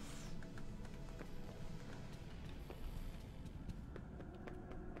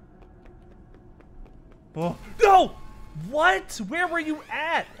 Oh, no! What? Where were you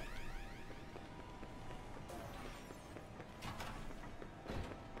at?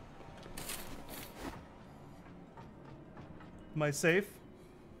 Am I safe?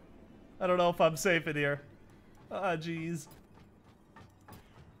 I don't know if I'm safe in here. Ah, jeez.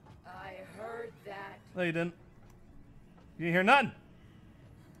 I heard that. No, you didn't. You didn't hear nothing.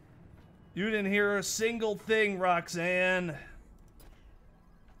 You didn't hear a single thing, Roxanne.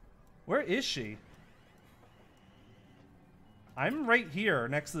 Where is she? I'm right here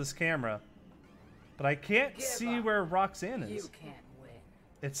next to this camera. But I can't see where Roxanne is. You can't win.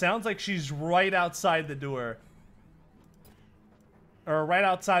 It sounds like she's right outside the door. Or right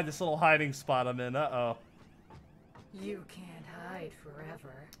outside this little hiding spot I'm in. Uh-oh. You can't hide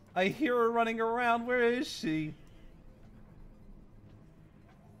forever. I hear her running around. Where is she?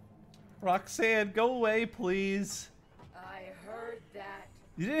 Roxanne, go away, please. I heard that.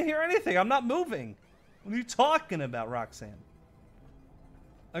 You didn't hear anything. I'm not moving. What are you talking about, Roxanne?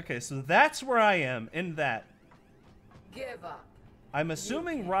 Okay, so that's where I am, in that. Give up. I'm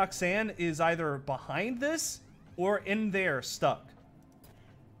assuming Roxanne is either behind this or in there stuck.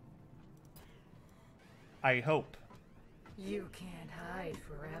 I hope. You can't hide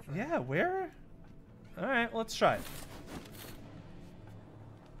forever. Yeah, where? Alright, let's try it.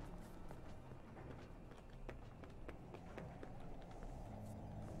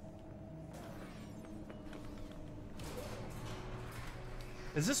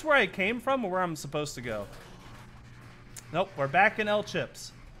 Is this where I came from or where I'm supposed to go? Nope, we're back in L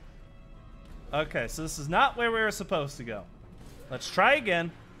chips. Okay, so this is not where we were supposed to go. Let's try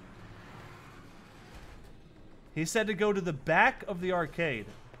again. He said to go to the back of the arcade.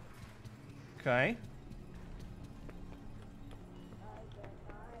 Okay.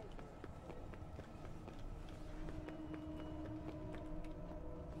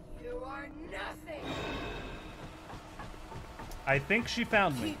 You are nothing. I think she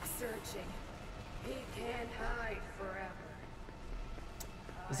found me. Keep searching. He can't hide forever.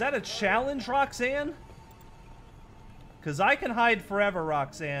 Is that a challenge, Roxanne? Because I can hide forever,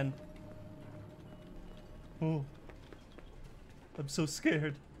 Roxanne. Oh. I'm so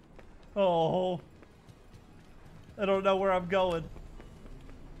scared. Oh. I don't know where I'm going.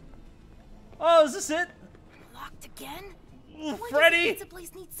 Oh, is this it? Locked again? Ooh, Why Freddy! does the pizza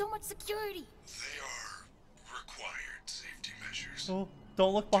place need so much security? They are required safety measures. Oh,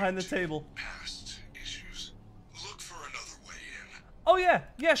 don't look behind the table. Past issues. Look for another way in. Oh yeah,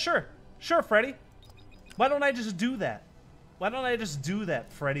 yeah, sure. Sure, Freddy. Why don't I just do that? Why don't I just do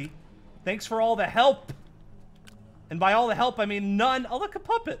that, Freddy? Thanks for all the help. And by all the help, I mean none. Oh, look, a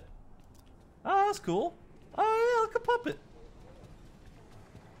puppet. Oh, that's cool. Oh, yeah, look, a puppet.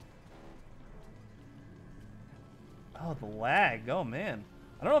 Oh, the lag. Oh, man.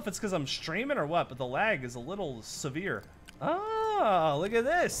 I don't know if it's because I'm streaming or what, but the lag is a little severe. Oh, look at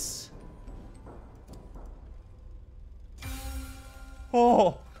this.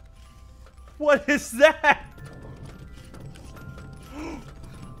 Oh. What is that?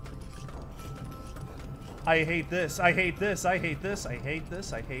 I hate this. I hate this. I hate this. I hate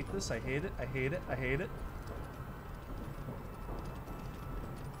this. I hate this. I hate it. I hate it. I hate it.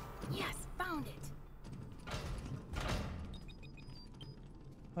 Yes, found it.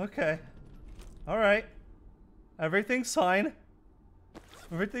 Okay. Alright. Everything's fine.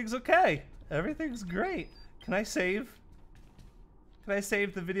 Everything's okay. Everything's great. Can I save? Can I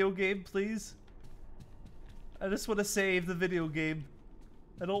save the video game, please? I just want to save the video game.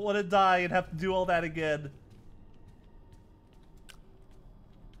 I don't want to die and have to do all that again.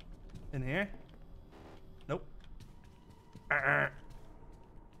 In here? Nope.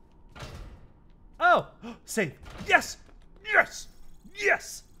 Oh! Save. Yes! Yes!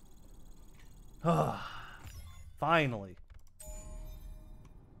 Yes! Finally.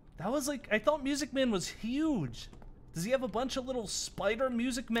 That was like, I thought Music Man was huge. Does he have a bunch of little spider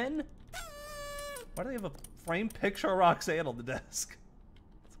Music Men? Why do they have a framed picture of Roxanne on the desk?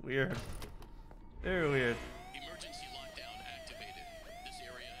 It's weird. Very weird. Emergency lockdown activated. This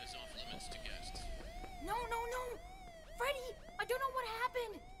area is off limits to guests. No, no, no! Freddy, I don't know what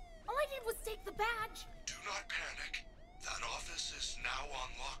happened. All I did was take the badge. Do not panic. That office is now on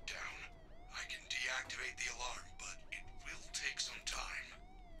lockdown. I can deactivate the alarm, but it will take some time.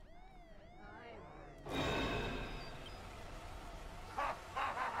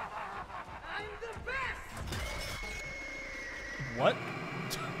 I'm the best! What?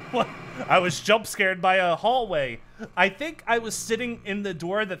 What? I was jump scared by a hallway. I think I was sitting in the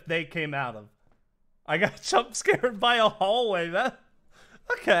door that they came out of. I got jump scared by a hallway. That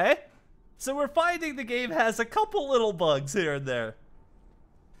okay. So we're finding the game has a couple little bugs here and there.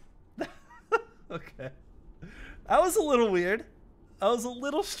 Okay. That was a little weird. That was a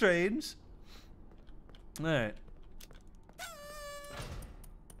little strange. Alright.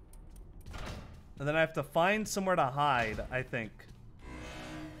 And then I have to find somewhere to hide, I think.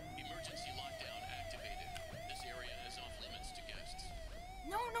 Emergency lockdown activated. This area is off limits to guests.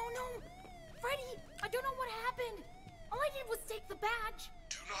 No, no, no! Freddy, I don't know what happened. All I did was take the badge.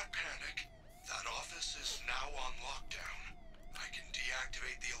 Do not panic. That office is now on lockdown. I can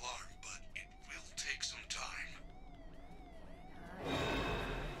deactivate the alarm, but it will take some time.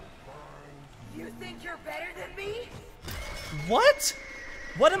 You think you're better than me? What?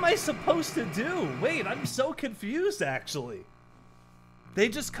 What am I supposed to do? Wait, I'm so confused, actually. They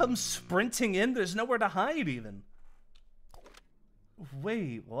just come sprinting in? There's nowhere to hide, even.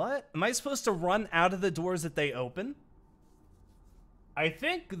 Wait, what? Am I supposed to run out of the doors that they open? I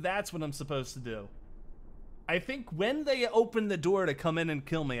think that's what I'm supposed to do. I think when they open the door to come in and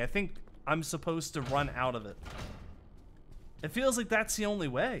kill me, I think I'm supposed to run out of it. It feels like that's the only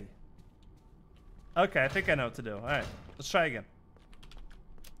way. Okay, I think I know what to do. Alright, let's try again.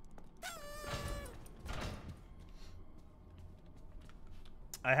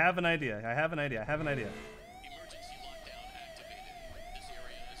 I have an idea. I have an idea. I have an idea. Emergency lockdown activated. This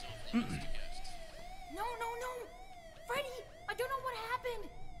area is off limits to guests. No, no, no! Freddy, I don't know what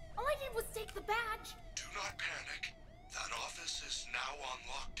happened. All I did was take the badge. Do not panic. That office is now on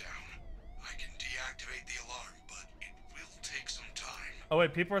lockdown. I can deactivate the alarm, but it will take some time. Oh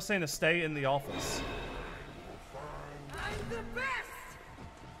wait, people are saying to stay in the office. I'm the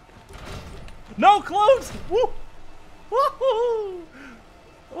best! No, close! Woo! Woohoo!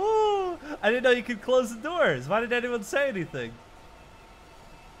 Ooh! I didn't know you could close the doors. Why did anyone say anything?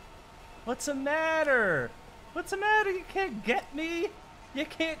 What's the matter? What's the matter? You can't get me? You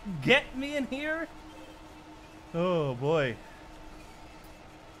can't get me in here? Oh boy.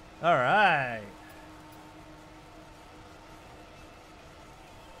 All right.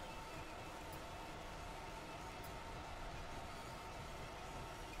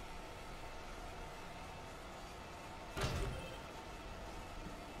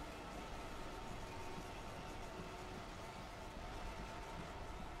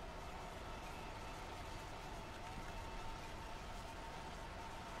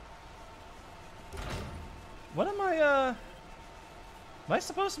 What am I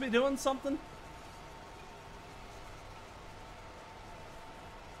supposed to be doing something?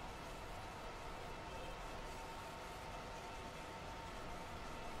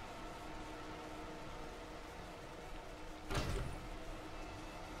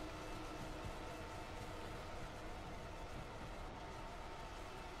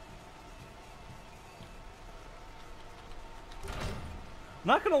 I'm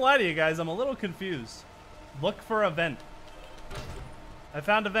not gonna lie to you guys, I'm a little confused. Look for a vent. I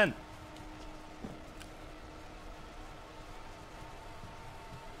found a vent.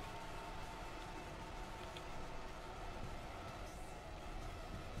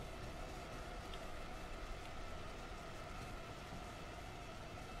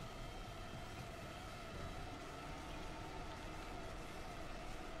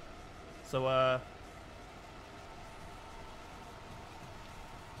 So,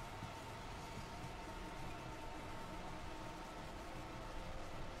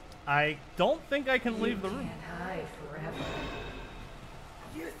 I don't think I can leave the room. You can't hide forever.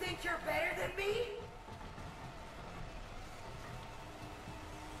 You think you're better than me?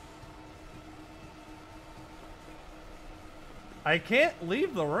 I can't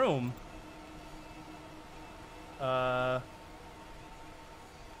leave the room. I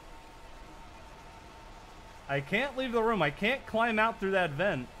can't leave the room. I can't climb out through that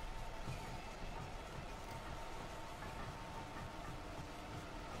vent.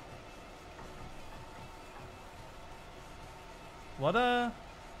 What am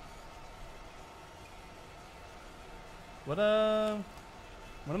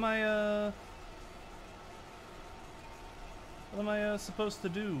I supposed to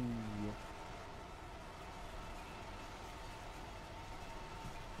do?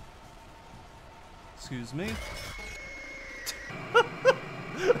 Excuse me.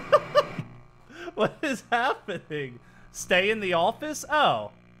 What is happening? Stay in the office?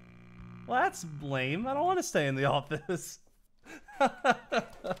 Oh. Well, that's lame. I don't want to stay in the office.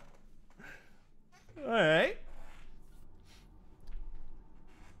 Alright.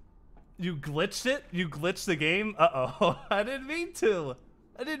 You glitched it? You glitched the game? Uh-oh. I didn't mean to.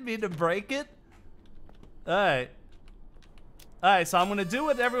 I didn't mean to break it. Alright. Alright, so I'm going to do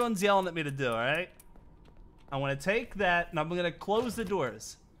what everyone's yelling at me to do, alright? I want to take that, and I'm going to close the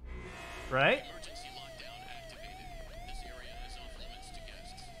doors. Right? Emergency lockdown activated. This area is off limits to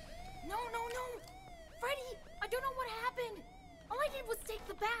guests. No, no, no! Freddy, I don't know what happened. All I did was take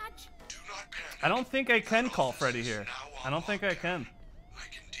the badge. Do not panic. I don't think I can call Freddy here. I don't think I can. I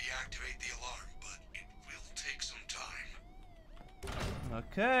can deactivate the alarm, but it will take some time.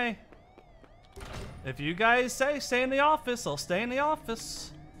 Okay. If you guys say stay in the office, I'll stay in the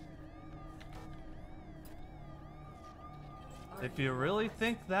office. If you really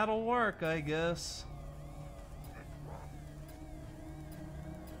think that'll work, I guess.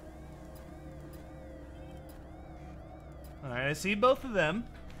 Alright, I see both of them.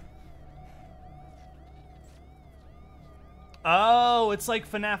 Oh, it's like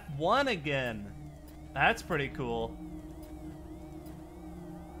FNAF 1 again. That's pretty cool.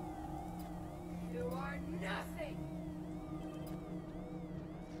 You are nothing.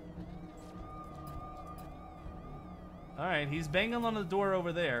 Alright, he's banging on the door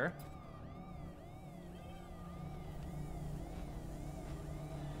over there.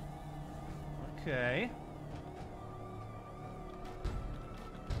 Okay.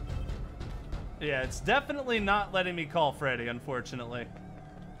 Yeah, it's definitely not letting me call Freddy, unfortunately.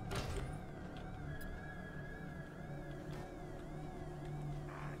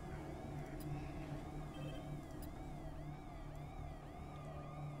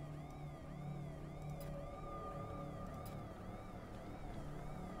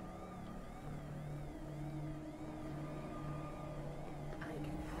 I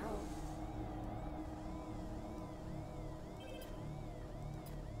can help.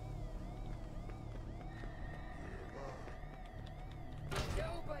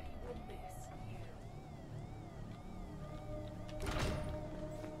 Nobody will miss you.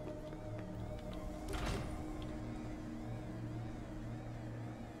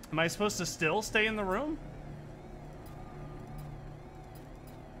 Am I supposed to still stay in the room?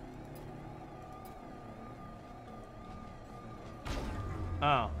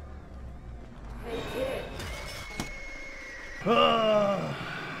 Oh. Hey kid. Ugh.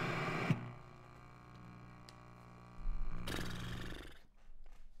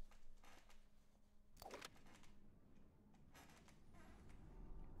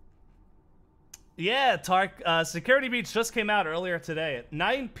 Yeah, Tark, Security Beach just came out earlier today at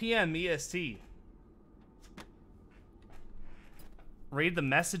 9 p.m. EST. Read the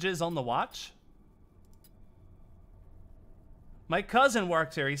messages on the watch? My cousin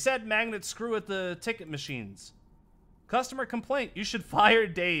works here. He said magnets screw at the ticket machines. Customer complaint. You should fire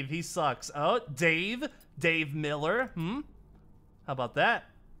Dave. He sucks. Oh, Dave? Dave Miller? How about that?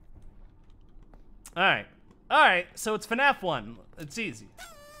 Alright. Alright, so it's FNAF 1. It's easy.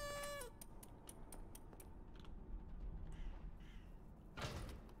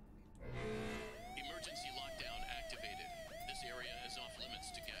 Emergency lockdown activated. This area is off limits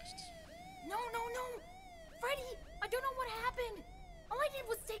to guests. No, no, no! Freddy, I don't know what happened. All I did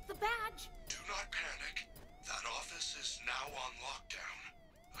was take the badge. Do not panic. That office is now on lockdown.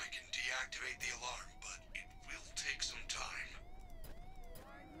 I can deactivate the alarm, but it will take some time.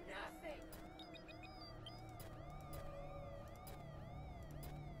 Nothing.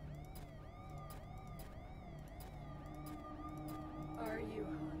 Are you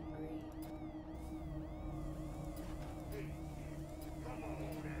hungry? Come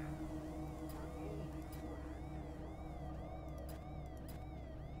on now.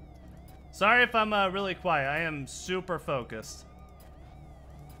 Sorry if I'm really quiet. I am super focused.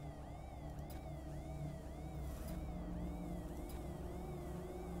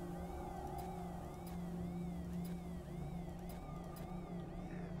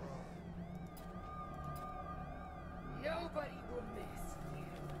 Nobody will miss you.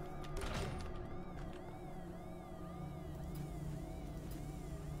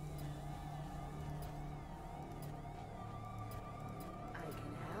 I can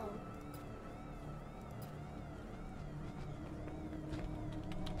help.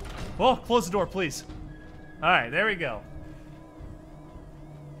 Oh, close the door, please. Alright, there we go.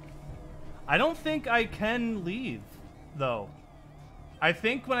 I don't think I can leave, though. I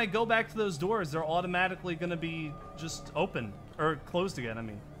think when I go back to those doors, they're automatically gonna be just open. Or closed again, I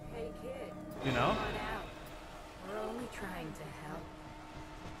mean. Hey kid. You know? Come on out. We're only trying to help.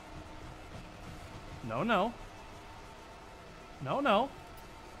 No, no. No, no.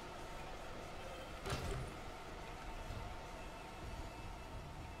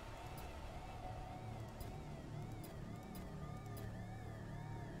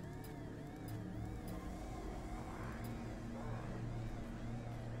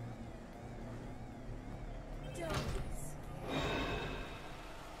 Don't be scared.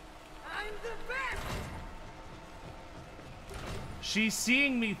 I'm the best. She's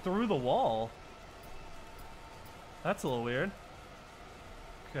seeing me through the wall. That's a little weird.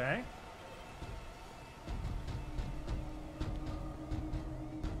 Okay.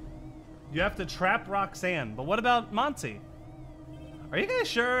 You have to trap Roxanne, but what about Monty? Are you guys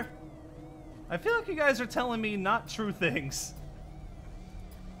sure? I feel like you guys are telling me not true things.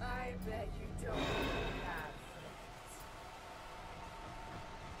 I bet you don't have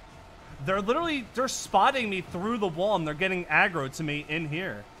friends. They're spotting me through the wall and they're getting aggro to me in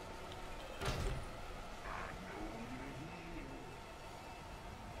here.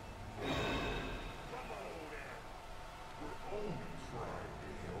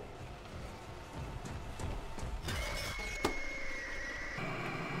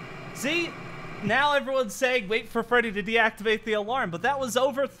 See? Now everyone's saying wait for Freddy to deactivate the alarm, but that was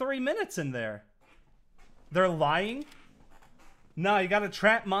over 3 minutes in there. They're lying? No, you gotta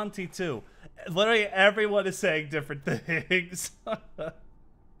trap Monty too. Literally everyone is saying different things.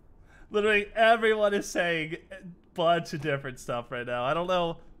 Literally everyone is saying a bunch of different stuff right now. I don't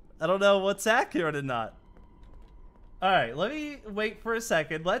know what's accurate or not. Alright, let me wait for a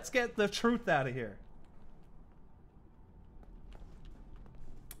second. Let's get the truth out of here.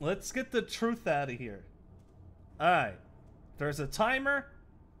 Let's get the truth out of here. Alright. There's a timer.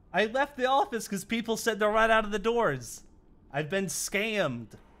 I left the office because people said they're right out of the doors. I've been scammed.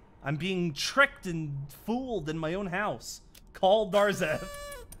 I'm being tricked and fooled in my own house. Call Darzev.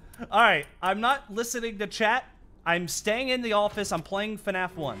 Alright, I'm not listening to chat. I'm staying in the office. I'm playing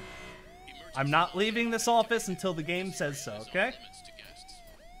FNAF 1. I'm not leaving this office until the game says so, okay?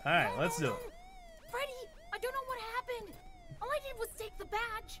 Alright, let's do it. Freddy, I don't know what happened. All I did was take the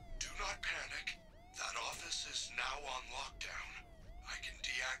badge. Do not panic. That office is now on lockdown. I can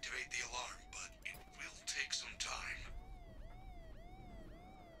deactivate the alarm, but it will take some time.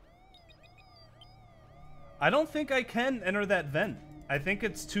 I don't think I can enter that vent. I think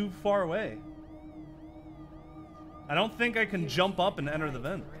it's too far away. I don't think I can jump up and enter the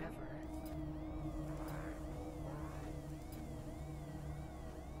vent.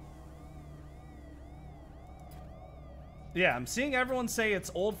 Yeah, I'm seeing everyone say it's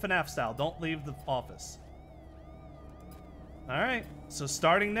old FNAF style. Don't leave the office. Alright, so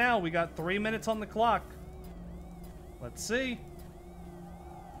starting now, we got 3 minutes on the clock. Let's see.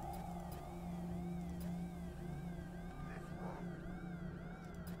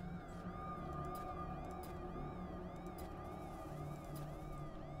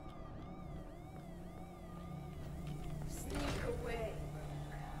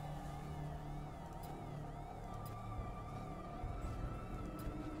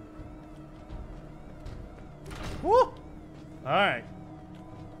 Woo! Alright.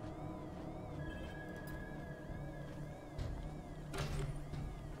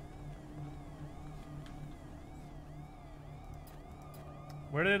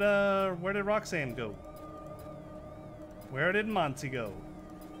 Where did Roxanne go? Where did Monty go?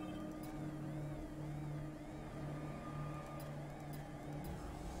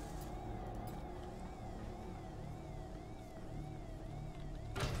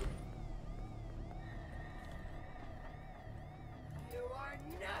 You are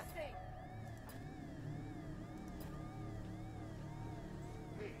nothing.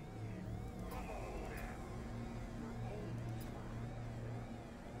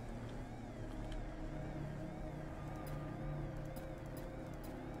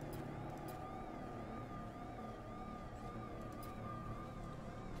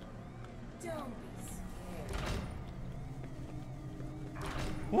 Don't be scared.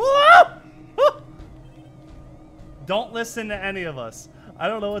 Woo! Don't listen to any of us. I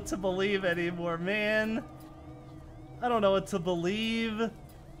don't know what to believe anymore, man. I don't know what to believe.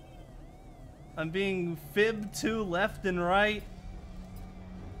 I'm being fibbed to left and right.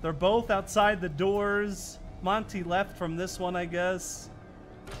 They're both outside the doors. Monty left from this one, I guess.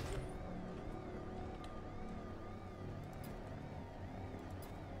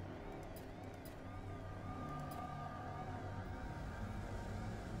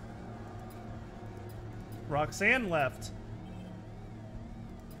 Roxanne left.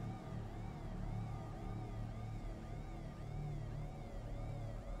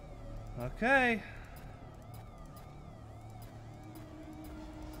 Okay.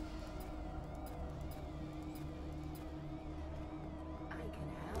 I can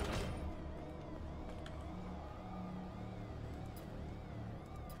help.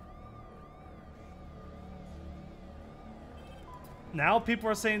 Now people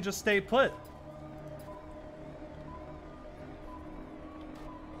are saying just stay put.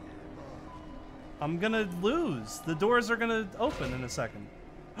 I'm gonna lose. The doors are gonna open in a second.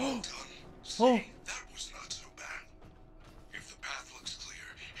 Done. See, Oh. that was not so bad. If the path looks clear,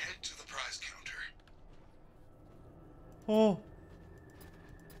 head to the prize counter. Oh.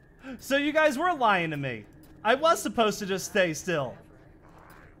 So you guys were lying to me. I was supposed to just stay still.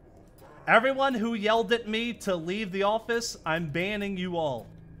 Everyone who yelled at me to leave the office, I'm banning you all.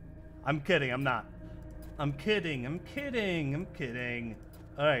 I'm kidding, I'm not. I'm kidding, I'm kidding, I'm kidding.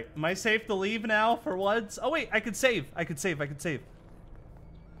 Alright, am I safe to leave now for once? Oh wait, I could save. I could save, I could save.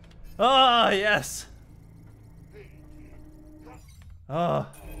 Ah, yes. Oh.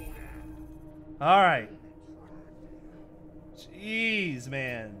 Alright. Jeez,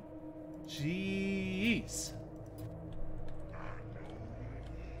 man. Jeez.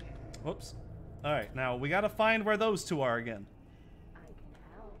 Whoops. Alright, now we gotta find where those two are again. I can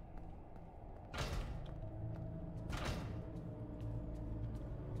help.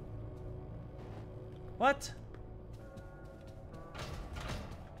 What?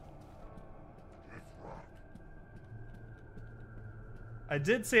 I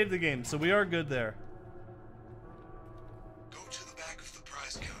did save the game, so we are good there. Go to the back of the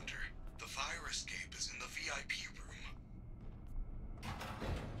prize counter. The fire escape is in the VIP room.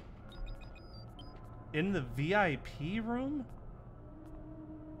 In the VIP room?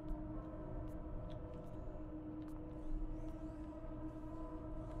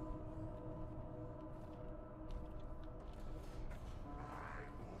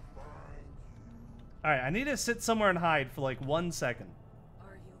 Alright, I need to sit somewhere and hide for like 1 second.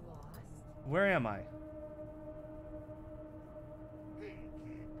 Are you lost? Where am I?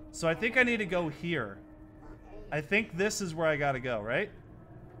 So I think I need to go here. I think this is where I gotta go, right?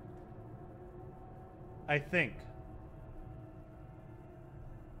 I think.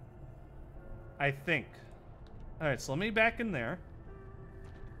 Alright, so let me back in there.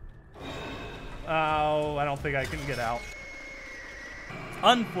 Oh, I don't think I can get out.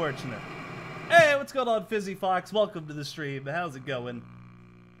 Unfortunate. Hey, what's going on, Fizzy Fox? Welcome to the stream. How's it going?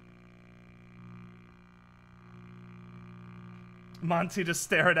 Monty just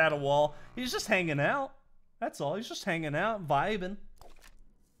staring at a wall. He's just hanging out. That's all. He's just hanging out, vibing.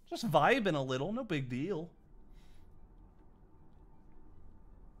 Just vibing a little. No big deal.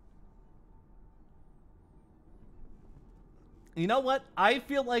 You know what? I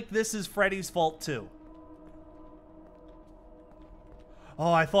feel like this is Freddy's fault too.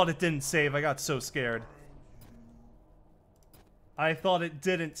 Oh, I thought it didn't save. I got so scared. I thought it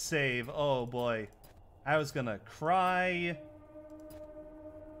didn't save. Oh boy. I was gonna cry.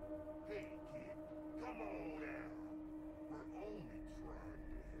 Hey, kid, come on now. We're only trying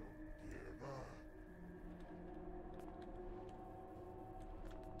to help. Give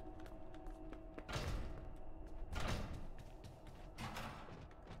up.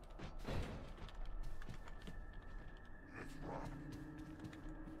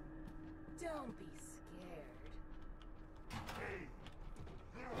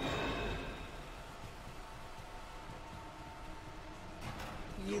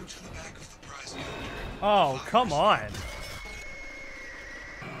 to the back of the prize counter. Oh, come on.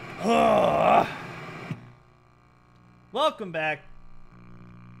 Ugh. Welcome back.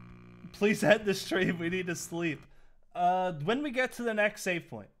 Please end the stream. We need to sleep. When we get to the next save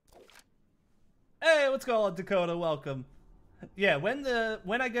point. Hey, what's going on, Dakota? Welcome. Yeah, when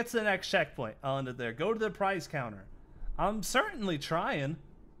I get to the next checkpoint, I'll end it there. Go to the prize counter. I'm certainly trying,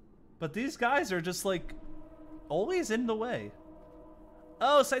 but these guys are just like always in the way.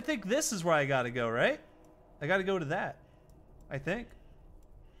 Oh, so I think this is where I gotta go, right? I gotta go to that, I think.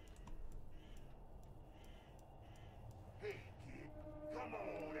 Hey, kid, come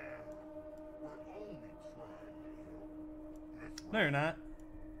on out. We're only trying to help. No, you're not.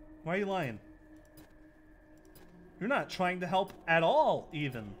 Why are you lying? You're not trying to help at all,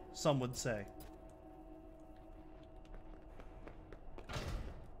 even, some would say.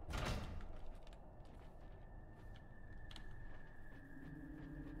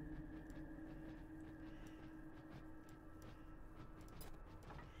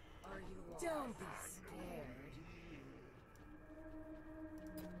 Don't be scared.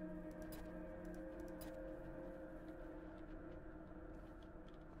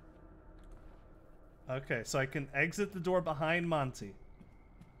 Okay, so I can exit the door behind Monty.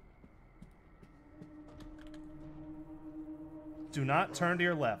 Do not turn to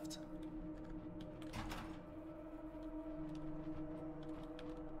your left.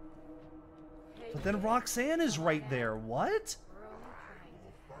 But then Roxanne is right there. What?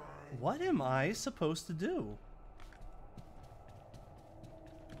 What am I supposed to do?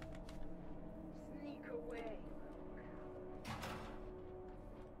 Sneak away.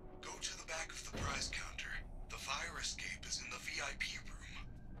 Go to the back of the prize counter. The fire escape is in the VIP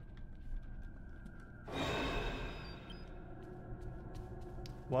room.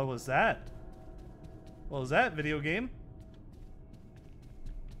 What was that? What was that, video game?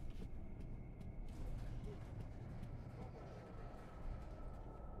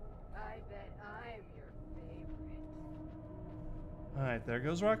 I bet I'm your favorite. Alright, there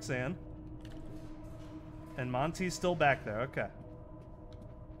goes Roxanne. And Monty's still back there. Okay.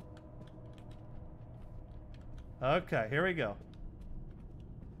 Okay, here we go.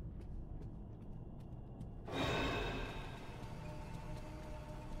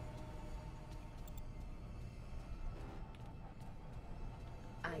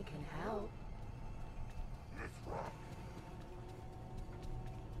 I can help. Let's rock.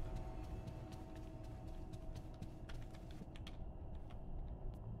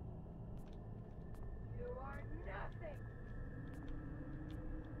 You are nothing.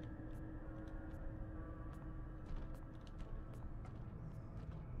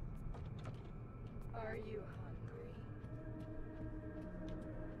 Are you hungry?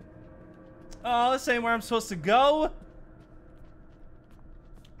 Oh, this ain't where I'm supposed to go.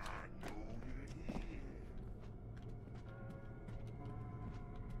 I know you're here.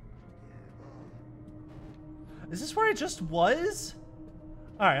 Is this where I just was?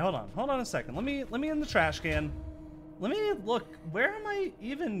 Alright, hold on. Hold on a second. Let me in the trash can. Let me look. Where am I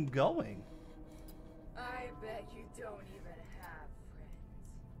even going? I bet you don't even have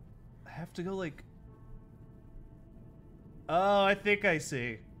friends. I have to go like... Oh, I think I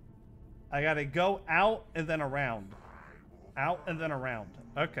see. I gotta go out and then around. Out and then around.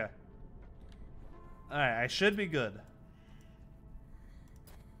 Okay. Alright, I should be good.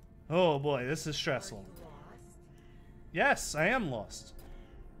 Oh boy, this is stressful. Yes, I am lost.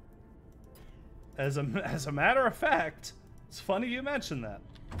 As a matter of fact, it's funny you mentioned that.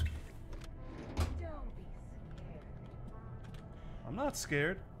 Don't be scared. I'm not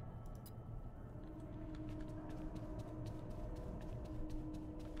scared.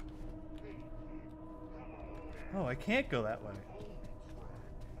 Oh, I can't go that way.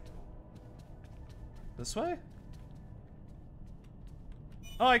 This way?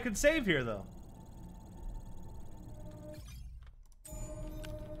 Oh, I could save here, though.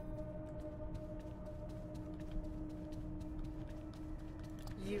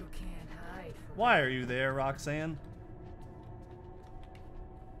 You can't hide from Why are you there, Roxanne?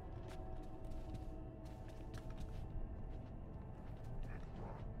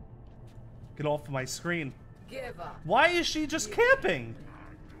 Get off of my screen. Give up. Why is she just camping?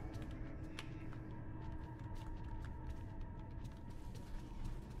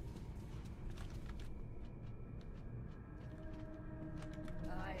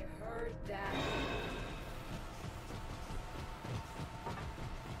 I heard that.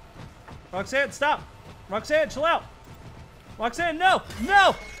 Roxanne, stop! Roxanne, chill out! Roxanne, no!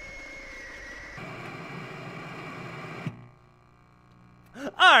 No!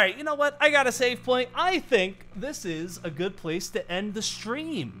 Alright, you know what? I got a save point. I think this is a good place to end the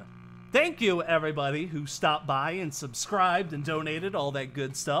stream. Thank you, everybody who stopped by and subscribed and donated, all that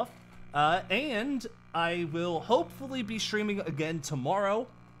good stuff. And I will hopefully be streaming again tomorrow.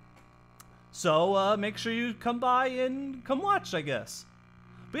 So, make sure you come by and come watch, I guess.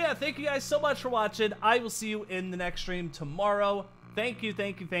 But yeah, thank you guys so much for watching. I will see you in the next stream tomorrow. Thank you,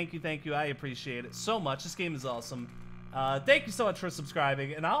 thank you, thank you, thank you. I appreciate it so much. This game is awesome. Thank you so much for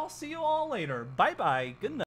subscribing, and I'll see you all later. Bye-bye. Good night.